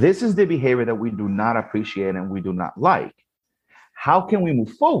say, this is the behavior that we do not appreciate and we do not like, how can we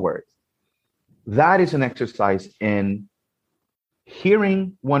move forward? That is an exercise in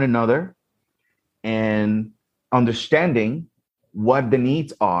hearing one another and understanding what the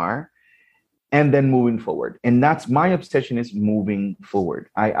needs are, and then moving forward. And that's my obsession, is moving forward.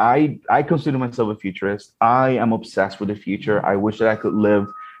 I consider myself a futurist. I am obsessed with the future. I wish that I could live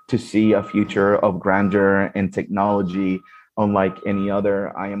to see a future of grandeur and technology unlike any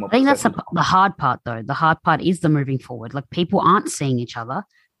other. I think that's the hard part, though. The hard part is the moving forward. Like, people aren't seeing each other,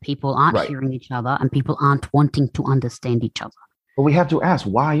 people aren't hearing each other, and people aren't wanting to understand each other. But we have to ask,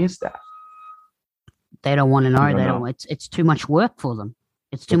 why is that? They don't want to know. They don't. It's too much work for them.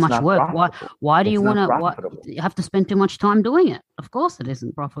 It's too much work. Why do you want to? You have to spend too much time doing it. Of course, it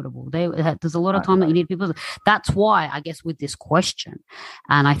isn't profitable. There's a lot of time that you need people. That's why, I guess, with this question,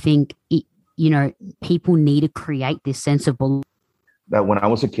 and I think people need to create this sense of belief. That when I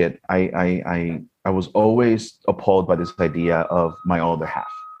was a kid, I was always appalled by this idea of my older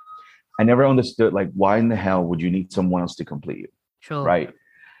half. I never understood, like, why in the hell would you need someone else to complete you? Sure. Right.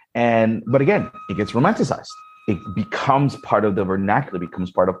 But again, it gets romanticized. It becomes part of the vernacular,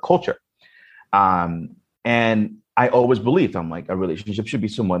 becomes part of culture. And I always believed, I'm like, a relationship should be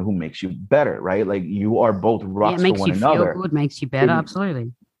someone who makes you better, right? Like, you are both rocks for one another. Feel good, makes you better,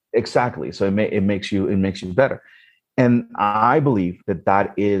 absolutely. Exactly. So it makes you better. And I believe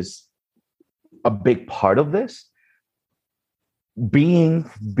that is a big part of this. Having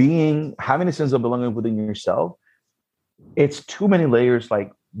a sense of belonging within yourself, it's too many layers.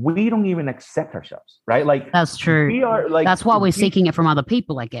 Like, we don't even accept ourselves, right? Like, that's true. We are like, that's why we're seeking it from other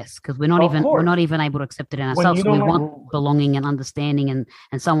people, I guess, because we're not even able to accept it in ourselves. So we want belonging and understanding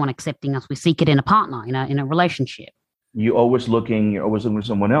and someone accepting us. We seek it in a partner, in a relationship. You're always looking for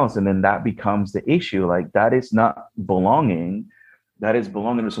someone else, and then that becomes the issue. Like, that is not belonging; that is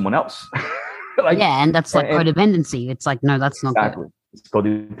belonging to someone else. And that's like codependency. It's like, no, that's not exactly. Good. It's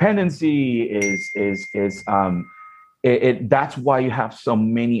codependency is that's why you have so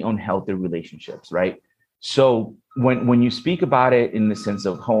many unhealthy relationships, right? So when you speak about it in the sense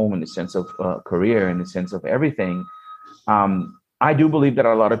of home, in the sense of career, in the sense of everything, I do believe that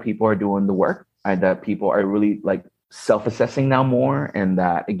a lot of people are doing the work, and that people are really like self-assessing now more, and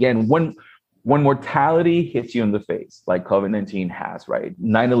that, again, when mortality hits you in the face, like COVID-19 has, right?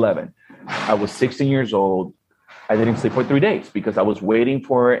 9/11, I was 16 years old. I didn't sleep for 3 days because I was waiting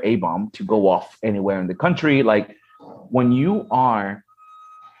for a bomb to go off anywhere in the country. Like, when you are,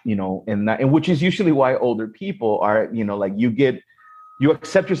 in that, and which is usually why older people are, like, you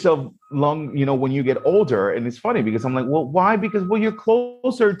accept yourself long, when you get older. And it's funny because I'm like, well, why? Because, you're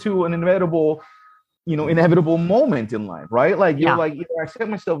closer to an inevitable moment in life, right? Like, you're like, I accept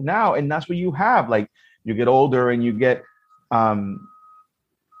myself now. And that's what you have. Like, you get older and you get,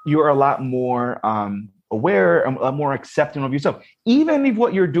 you're a lot more aware, a lot more accepting of yourself, even if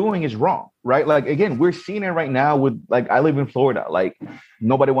what you're doing is wrong, right? Like, again, we're seeing it right now with, like, I live in Florida. Like,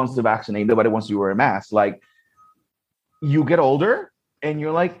 nobody wants to vaccinate. Nobody wants to wear a mask. Like, you get older and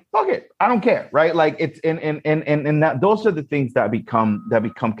you're like, fuck it, I don't care, right? Like it's and that those are the things that become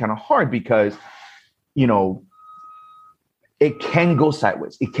kind of hard because, you know, it can go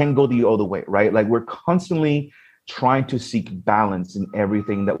sideways. It can go the other way, right? Like we're constantly trying to seek balance in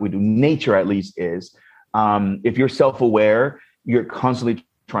everything that we do. Nature, at least, is. If you're self-aware, you're constantly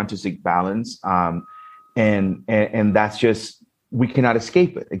trying to seek balance, and that's just, we cannot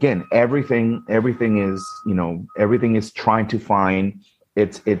escape it. Again, everything is, you know, everything is trying to find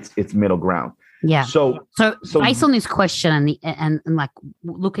its middle ground. Yeah. So based on this question and like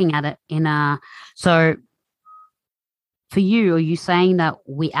looking at it in so for you, are you saying that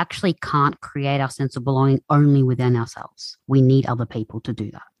we actually can't create our sense of belonging only within ourselves? We need other people to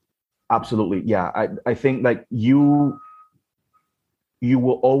do that. Absolutely. Yeah. I think like you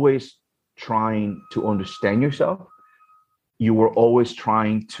will always trying to understand yourself. You were always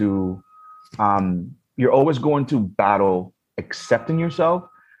trying to, you're always going to battle accepting yourself.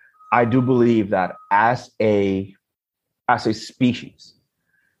 I do believe that as a species,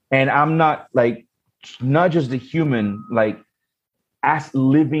 and I'm not like, not just the human, like as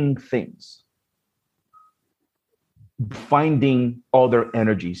living things, finding other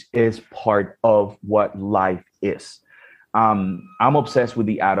energies is part of what life is. I'm obsessed with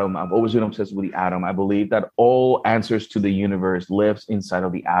the atom. I've always been obsessed with the atom. I believe that all answers to the universe lives inside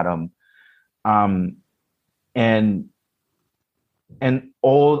of the atom. And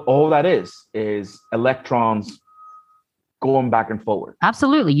all that is electrons going back and forward.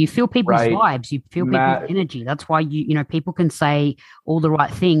 Absolutely. You feel people's right? vibes. You feel people's energy. That's why you know, people can say all the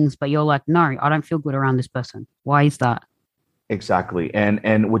right things, but you're like, no, I don't feel good around this person. Why is that? Exactly.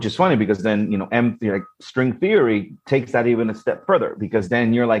 And which is funny because then, you know, like string theory takes that even a step further, because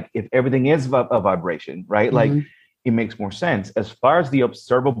then you're like, if everything is a vibration, right? Like it makes more sense. As far as the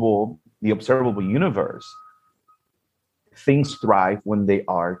observable universe, things thrive when they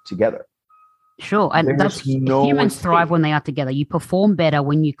are together. Sure. And humans thrive when they are together. You perform better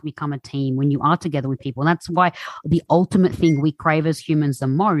when you become a team, when you are together with people. And that's why the ultimate thing we crave as humans the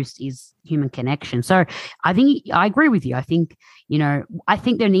most is human connection. So I think I agree with you. I think, you know, I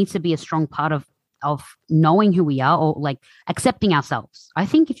think there needs to be a strong part of knowing who we are, or like accepting ourselves. I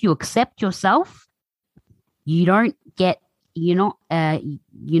think if you accept yourself, you're not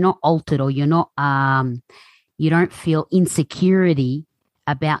altered, or you don't feel insecurity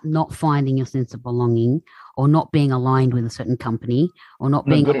about not finding your sense of belonging, or not being aligned with a certain company, or not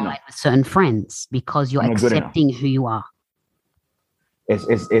being aligned with certain friends, because you're accepting who you are. It's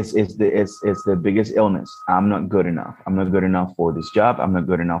the biggest illness. I'm not good enough. I'm not good enough for this job. I'm not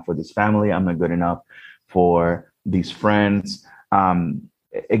good enough for this family. I'm not good enough for these friends.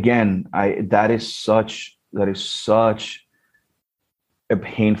 Again, that is such a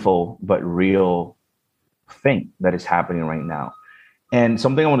painful but real thing that is happening right now. And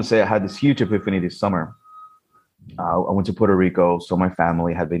something I want to say, I had this huge epiphany this summer. I went to Puerto Rico, so my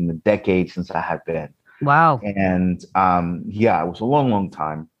family had been a decade since I had been. Wow. And it was a long, long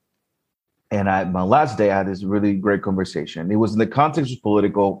time. And my last day, I had this really great conversation. It was in the context of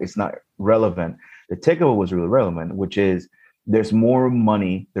political. It's not relevant. The takeaway was really relevant, which is there's more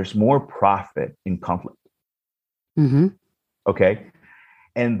money, there's more profit in conflict. Mm-hmm. Okay.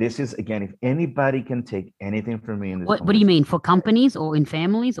 And this is, again, if anybody can take anything from me in this. What do you mean, for companies or in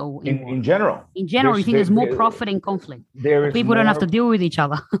families or in general? In general, you think there's more profit in conflict? People don't have to deal with each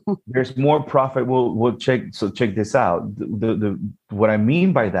other. There's more profit. We'll check. So check this out. What I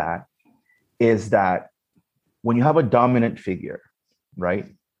mean by that is that when you have a dominant figure, right?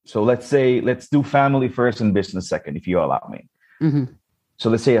 So let's do family first and business second, if you allow me. Mm-hmm. So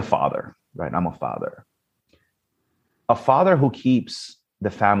let's say a father, right? I'm a father. A father who keeps the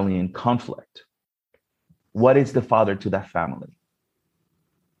family in conflict. What is the father to that family?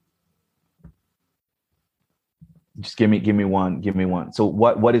 Just give me one. So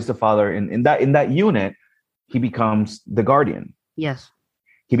what is the father in that unit? He becomes the guardian. Yes.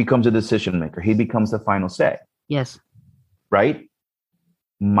 He becomes a decision maker. He becomes the final say. Yes. Right?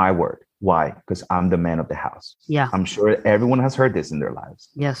 My word. Why? Because I'm the man of the house. Yeah. I'm sure everyone has heard this in their lives.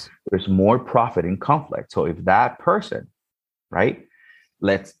 Yes. There's more profit in conflict. So if that person, right?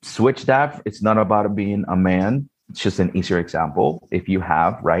 Let's switch that. It's not about being a man. It's just an easier example. If you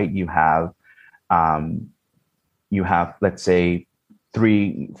have, let's say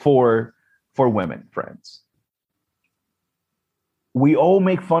 4 women friends. We all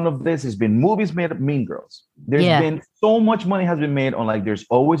make fun of this. There's been movies made of Mean Girls. There's been so much money has been made on, like, there's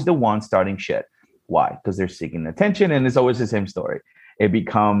always the one starting shit. Why? Because they're seeking attention, and it's always the same story.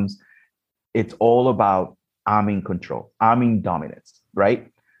 It's all about I'm in control. I'm in dominance,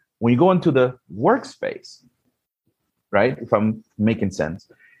 right? When you go into the workspace, right? If I'm making sense.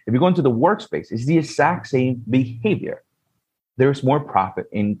 If you go into the workspace, it's the exact same behavior. There's more profit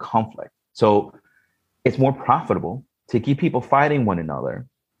in conflict. So it's more profitable to keep people fighting one another,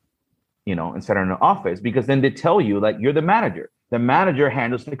 instead of in an office, because then they tell you, like, you're the manager. The manager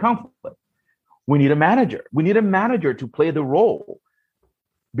handles the conflict. We need a manager. We need a manager to play the role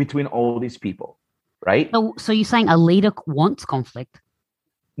between all these people, right? So you're saying a leader wants conflict?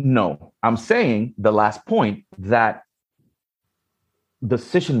 No, I'm saying the last point, that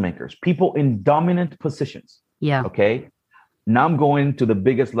decision makers, people in dominant positions. Yeah. Okay. Now I'm going to the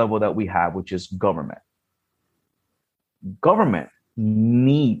biggest level that we have, which is government. Government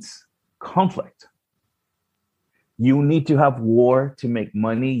needs conflict. You need to have war to make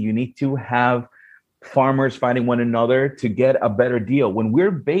money. You need to have farmers fighting one another to get a better deal. When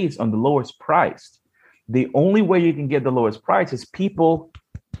we're based on the lowest price, the only way you can get the lowest price is people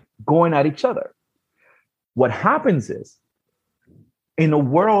going at each other. What happens is, in a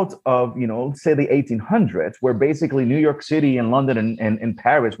world of, say the 1800s, where basically New York City and London and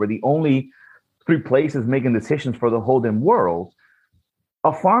Paris were the only three places making decisions for the whole damn world,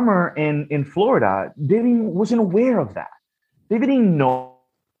 a farmer in Florida wasn't aware of that. They didn't know,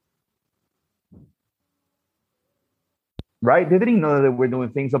 right? They didn't know that we're doing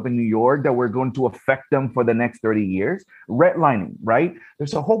things up in New York that were going to affect them for the next 30 years. Redlining, right?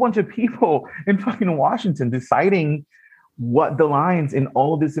 There's a whole bunch of people in fucking Washington deciding what the lines in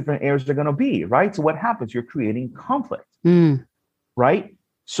all of these different areas are going to be, right? So what happens? You're creating conflict, right?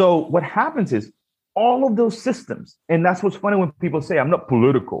 So what happens is all of those systems, and that's what's funny when people say, I'm not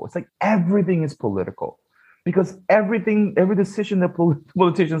political. It's like everything is political, because every decision that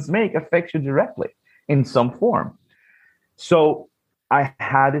politicians make affects you directly in some form. So I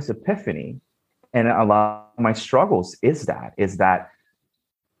had this epiphany, and a lot of my struggles is that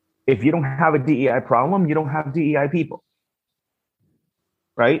if you don't have a DEI problem, you don't have DEI people.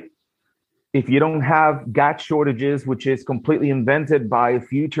 Right? If you don't have gas shortages, which is completely invented by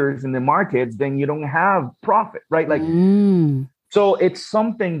futures in the markets, then you don't have profit, right? Like, so it's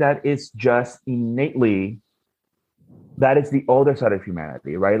something that is just innately, that is the other side of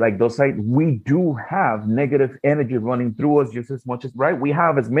humanity, right? Like those sides, we do have negative energy running through us just as much as, right? We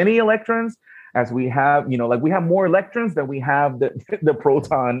have as many electrons as we have, like we have more electrons than we have the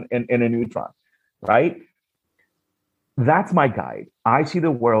proton and a neutron, right? That's my guide. I see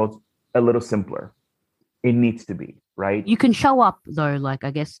the world a little simpler. It needs to be, right? You can show up though, like,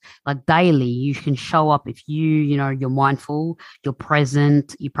 I guess, like daily, you can show up if you're mindful, you're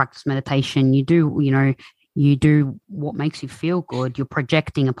present, you practice meditation, you do what makes you feel good, you're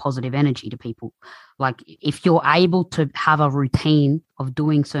projecting a positive energy to people. Like if you're able to have a routine of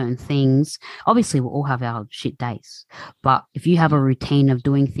doing certain things, obviously we'll all have our shit days, but if you have a routine of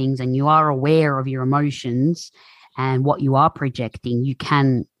doing things and you are aware of your emotions and what you are projecting, you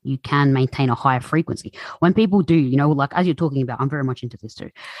can maintain a higher frequency. When people do, like as you're talking about, I'm very much into this too.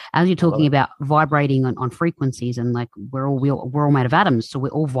 As you're talking about vibrating on frequencies, and like we're all made of atoms, so we're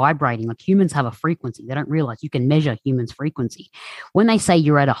all vibrating. Like humans have a frequency. They don't realize you can measure humans' frequency. When they say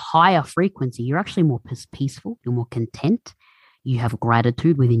you're at a higher frequency, you're actually more peaceful, you're more content, you have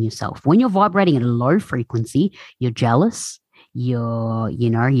gratitude within yourself. When you're vibrating at a low frequency, you're jealous, you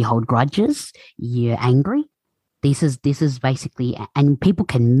hold grudges, you're angry. This is basically, and people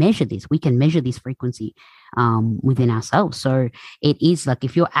can measure this. We can measure this frequency within ourselves. So it is like,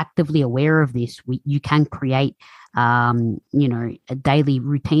 if you're actively aware of this, you can create, daily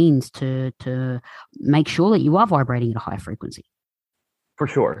routines to make sure that you are vibrating at a higher frequency. For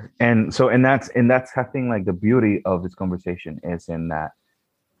sure. And that's I think like the beauty of this conversation is in that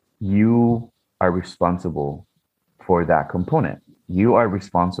you are responsible for that component. You are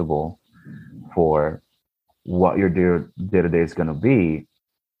responsible for what your day-to-day is going to be.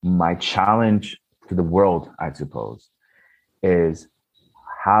 My challenge to the world, I suppose, is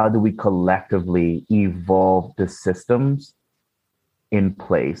how do we collectively evolve the systems in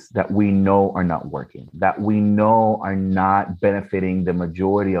place that we know are not working, that we know are not benefiting the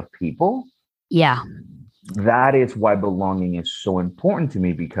majority of people? Yeah. That is why belonging is so important to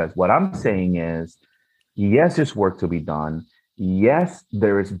me, because what I'm saying is, yes, there's work to be done. Yes,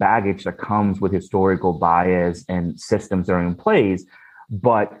 there is baggage that comes with historical bias and systems that are in place.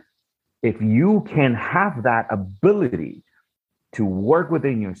 But if you can have that ability to work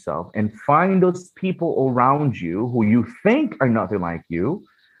within yourself and find those people around you who you think are nothing like you,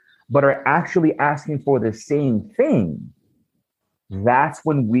 but are actually asking for the same thing, that's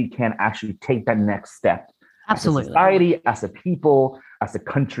when we can actually take that next step. Absolutely. As a society, as a people, as a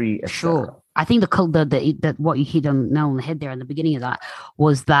country, sure. I think the what you hit on the nail on the head there in the beginning of that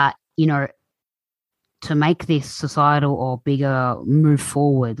was that, to make this societal or bigger move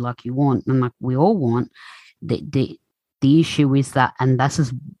forward like you want and like we all want, the issue is that, and this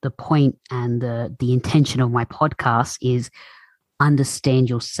is the point and the intention of my podcast, is understand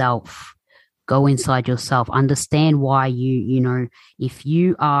yourself. Go inside yourself, understand why if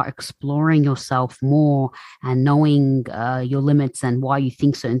you are exploring yourself more and knowing your limits and why you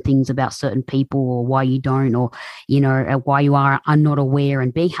think certain things about certain people or why you don't, or why you are not aware,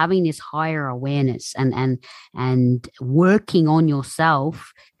 and having this higher awareness and working on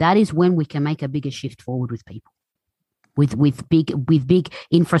yourself, that is when we can make a bigger shift forward with people, with big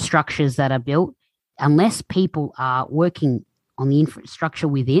infrastructures that are built. Unless people are working on the infrastructure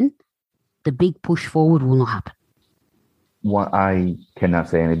within, the big push forward will not happen. Well, I cannot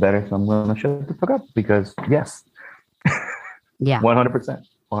say any better, so I'm going to shut the fuck up because yes. Yeah.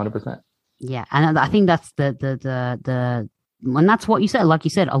 100%. Yeah. And I think that's and that's what you said. Like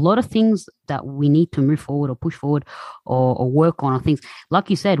you said, a lot of things that we need to move forward or push forward or work on, or things, like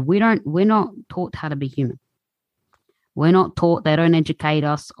you said, we're not taught how to be human. We're not taught, they don't educate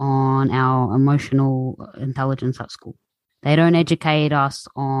us on our emotional intelligence at school. They don't educate us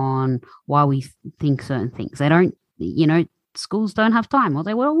on why we think certain things. They don't, schools don't have time, or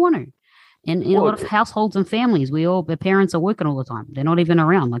they don't want to. And in a lot of households and families, the parents are working all the time. They're not even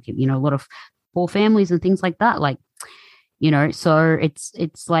around, like, a lot of poor families and things like that. Like, so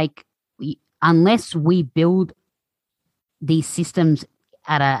it's like, unless we build these systems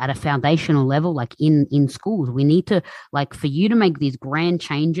at a foundational level, like in schools, we need to, like, for you to make these grand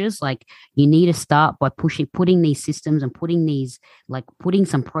changes, like, you need to start by putting these systems and putting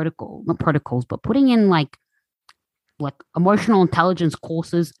some not protocols, but putting in like emotional intelligence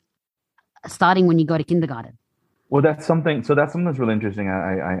courses starting when you go to kindergarten. Well, that's something that's really interesting.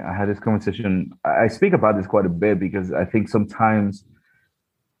 I had this conversation. I speak about this quite a bit because I think sometimes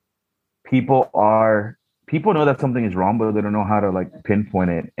people know that something is wrong, but they don't know how to like pinpoint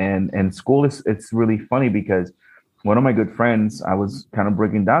it. And school it's really funny because one of my good friends, I was kind of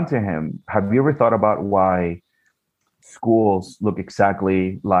breaking down to him, have you ever thought about why schools look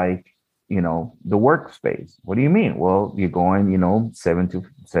exactly like, the workspace? What do you mean? Well, you're going, 7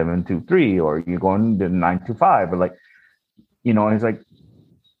 to 3, or you're going to 9 to 5, or like, and it's like,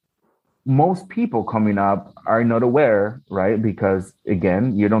 most people coming up are not aware, right? Because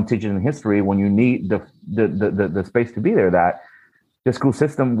again, you don't teach it in history when you need the space to be there, that the school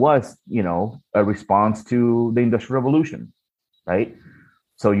system was, a response to the Industrial Revolution, right?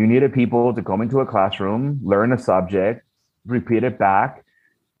 So you needed people to come into a classroom, learn a subject, repeat it back,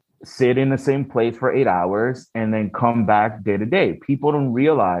 sit in the same place for 8 hours, and then come back day to day. People don't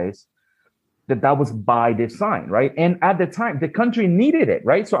realize that was by design, right? And at the time, the country needed it,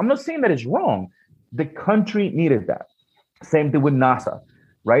 right? So I'm not saying that it's wrong. The country needed that. Same thing with NASA,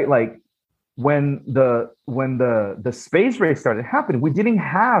 right? Like when the space race started happening, we didn't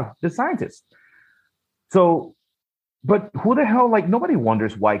have the scientists. So, but who the hell, like, nobody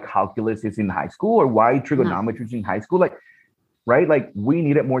wonders why calculus is in high school or why trigonometry is in high school, like, right? Like, we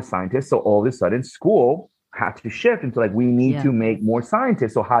needed more scientists. So all of a sudden, school had to shift into like, we need to make more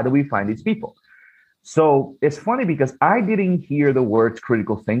scientists. So how do we find these people? So it's funny because I didn't hear the words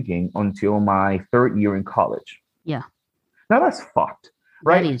critical thinking until my 3rd year in college. Yeah. Now that's fucked,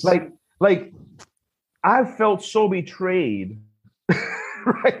 right? Like I felt so betrayed.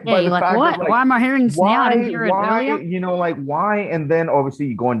 Right? Yeah, you're like, what? Why am I hearing this now? I didn't hear it earlier. Like, why? And then obviously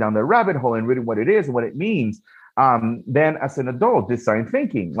you're going down the rabbit hole and reading what it is and what it means. Then as an adult, design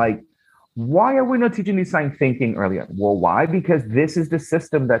thinking, like, why are we not teaching design thinking earlier? Well, why? Because this is the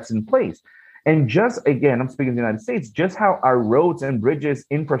system that's in place. And just, again, I'm speaking of the United States, just how our roads and bridges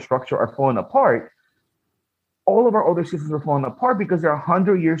infrastructure are falling apart, all of our other systems are falling apart because they're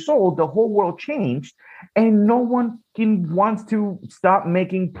 100 years old. The whole world changed, and no one wants to stop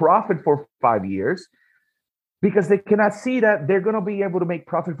making profit for 5 years because they cannot see that they're going to be able to make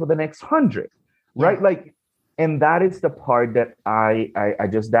profit for the next 100, right? Like, and that is the part that I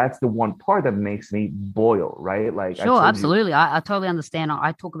just, that's the one part that makes me boil, right? Like, sure, absolutely. I totally understand.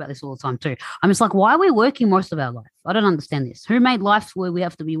 I talk about this all the time too. I'm just like, why are we working most of our life? I don't understand this. Who made life where we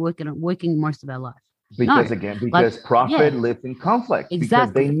have to be working most of our life? Because profit lives in conflict.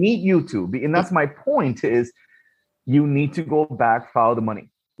 Exactly. Because they need you to be. And that's my point, is you need to go back, follow the money.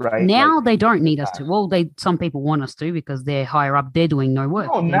 Right now, like, they don't need us to. Well, some people want us to because they're higher up. They're doing no work.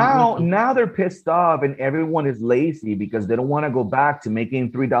 No, now they're pissed off, and everyone is lazy because they don't want to go back to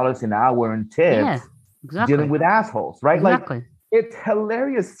making $3 an hour in tips. Yeah, exactly. Dealing with assholes, right? Exactly. Like, it's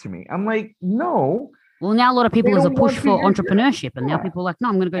hilarious to me. I'm like, no, Well, now a lot of people They there's a don't push want to for use entrepreneurship, and now yeah. people are like, no,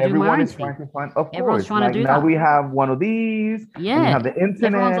 I'm going to go do my Everyone own is thing. trying to find, of Everyone's course. trying to Like do now that. we have one of these, and you Yeah. have the Everyone's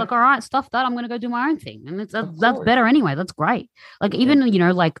internet. like, all right, stuff that. I'm going to go do my own thing. And Of that's course. better anyway. That's great. Like, Yeah. even,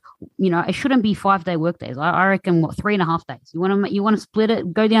 it shouldn't be 5 day work days. I reckon, 3.5 days? You want to split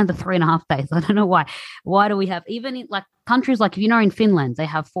it, go down to 3.5 days. I don't know why. Why do we have, even in like countries like, if in Finland, they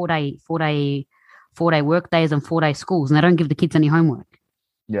have 4 day work days and 4 day schools, and they don't give the kids any homework.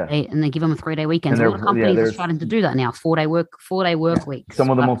 Yeah. They give them a 3 day weekends. And A lot of companies are there's starting to do that now. 4 day work weeks. some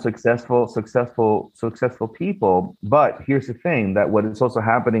of the most successful people. But here's the thing: that what is also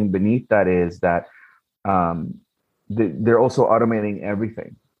happening beneath that is that they're also automating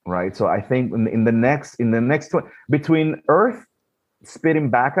everything, right? So I think in the next between Earth spitting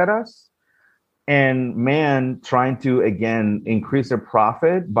back at us and man trying to again increase their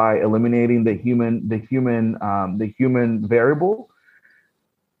profit by eliminating the human variable,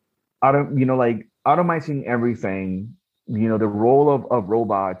 like automizing everything, the role of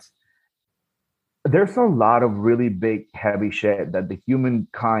robots. There's a lot of really big heavy shit that the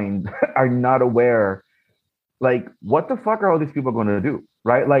humankind are not aware. Like, what the fuck are all these people going to do,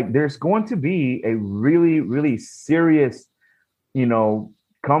 right? Like, there's going to be a really really serious,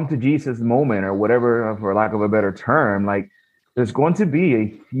 come to Jesus moment, or whatever, for lack of a better term. Like, there's going to be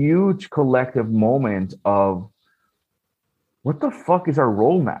a huge collective moment of what the fuck is our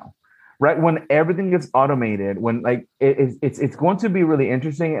role now, right? When everything gets automated, when like it's going to be really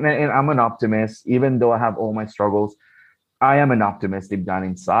interesting. And I'm an optimist, even though I have all my struggles. I am an optimist deep down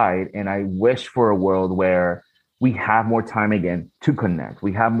inside, and I wish for a world where we have more time again to connect.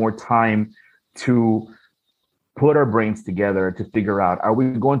 We have more time to put our brains together to figure out, are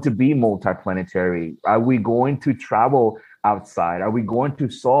we going to be multiplanetary? Are we going to travel outside? Are we going to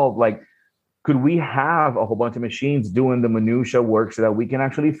solve, like, could we have a whole bunch of machines doing the minutia work so that we can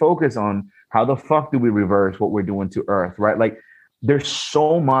actually focus on how the fuck do we reverse what we're doing to Earth, right? Like, there's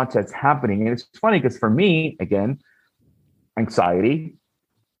so much that's happening. And it's funny because for me, again, anxiety,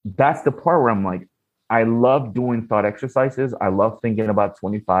 that's the part where I'm like, I love doing thought exercises. I love thinking about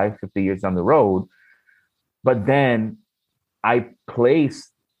 25, 50 years down the road. But then I place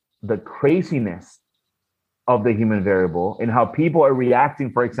the craziness of the human variable and how people are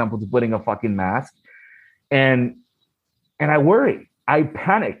reacting, for example, to putting a fucking mask. And I worry. I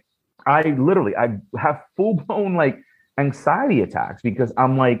panic. I have full-blown like anxiety attacks because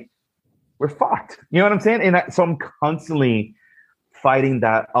I'm like, we're fucked. You know what I'm saying? And so I'm constantly fighting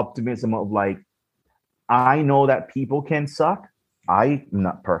that optimism of like, I know that people can suck. I'm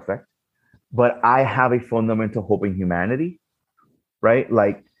not perfect, but I have a fundamental hope in humanity, right?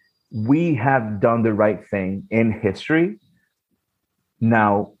 Like, we have done the right thing in history.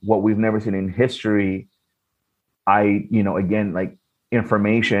 Now, what we've never seen in history, again, like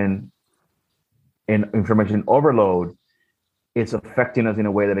information and information overload is affecting us in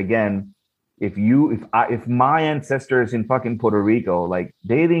a way that, again, if my ancestors in fucking Puerto Rico, like,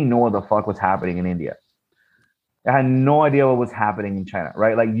 they didn't know what the fuck was happening in India. I had no idea what was happening in China,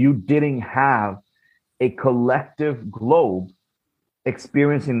 right? Like, you didn't have a collective globe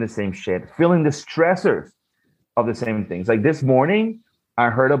experiencing the same shit, feeling the stressors of the same things. Like, this morning, I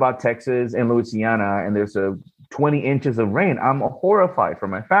heard about Texas and Louisiana, and there's 20 inches of rain. I'm horrified for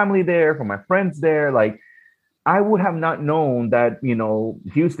my family there, for my friends there. Like, I would have not known that,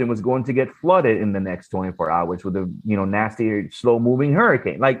 Houston was going to get flooded in the next 24 hours with a, nasty, slow moving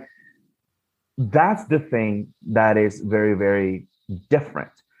hurricane. Like, that's the thing that is very, very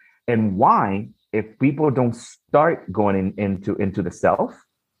different. And why, if people don't start going into the self,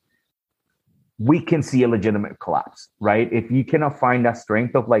 we can see a legitimate collapse, right? If you cannot find that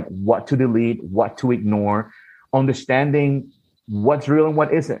strength of like what to delete, what to ignore, understanding what's real and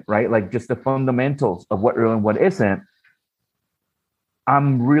what isn't, right? Like, just the fundamentals of what real and what isn't.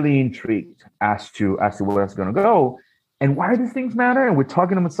 I'm really intrigued as to where it's going to go and why these things matter. And we're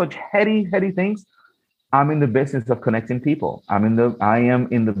talking about such heady things. I'm in the business of connecting people. I am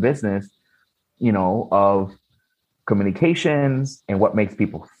in the business, of communications and what makes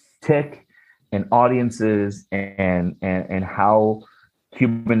people tick, and audiences, and how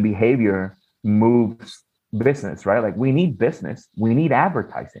human behavior moves business, right? Like, we need business, we need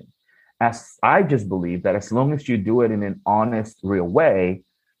advertising. As I just believe that as long as you do it in an honest, real way,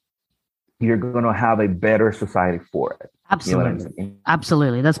 you're going to have a better society for it. Absolutely.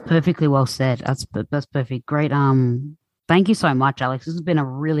 Absolutely. That's perfectly well said. That's perfect. Great. Thank you so much, Alex. This has been a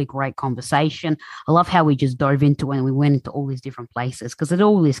really great conversation. I love how we just dove into it and we went into all these different places because it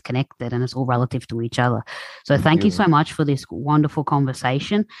all is connected and it's all relative to each other. So thank you so much for this wonderful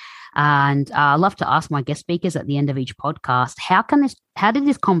conversation. And I love to ask my guest speakers at the end of each podcast, how did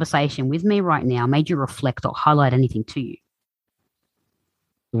this conversation with me right now made you reflect or highlight anything to you?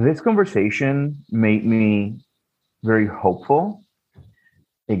 This conversation made me very hopeful.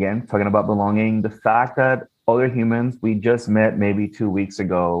 Again, talking about belonging, the fact that other humans we just met maybe 2 weeks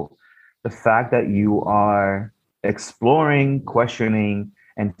ago, the fact that you are exploring, questioning,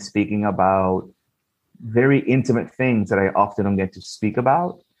 and speaking about very intimate things that I often don't get to speak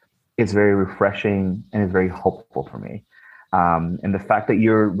about is very refreshing and is very hopeful for me. And the fact that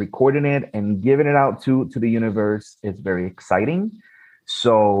you're recording it and giving it out to the universe is very exciting.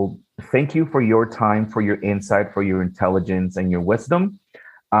 So thank you for your time, for your insight, for your intelligence and your wisdom.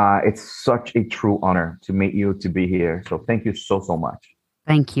 It's such a true honor to meet you, to be here. So thank you so, so much.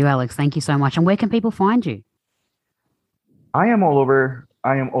 Thank you, Alex. Thank you so much. And where can people find you? I am all over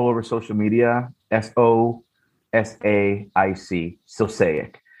social media. SOSAIC.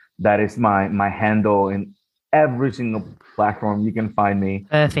 Sosaic. That is my handle in every single platform you can find me.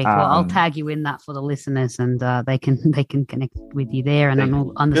 Perfect. Well, I'll tag you in that for the listeners, and they can connect with you there and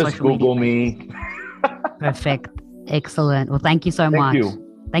on the social media. Just Google me. Perfect. Excellent. Well, thank you so much. Thank you.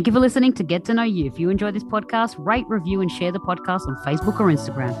 Thank you for listening to Get to Know You. If you enjoy this podcast, rate, review, and share the podcast on Facebook or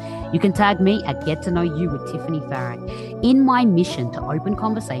Instagram. You can tag me at Get to Know You with Tiffany Farag. In my mission to open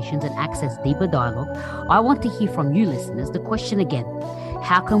conversations and access deeper dialogue, I want to hear from you listeners. The question again,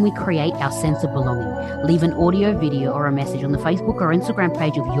 how can we create our sense of belonging? Leave an audio, video, or a message on the Facebook or Instagram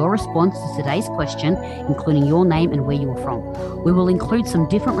page of your response to today's question, including your name and where you are from. We will include some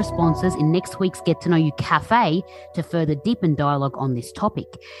different responses in next week's Get to Know You Cafe to further deepen dialogue on this topic.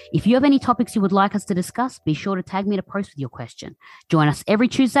 If you have any topics you would like us to discuss, be sure to tag me to post with your question. Join us every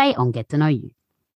Tuesday on Get to Know You.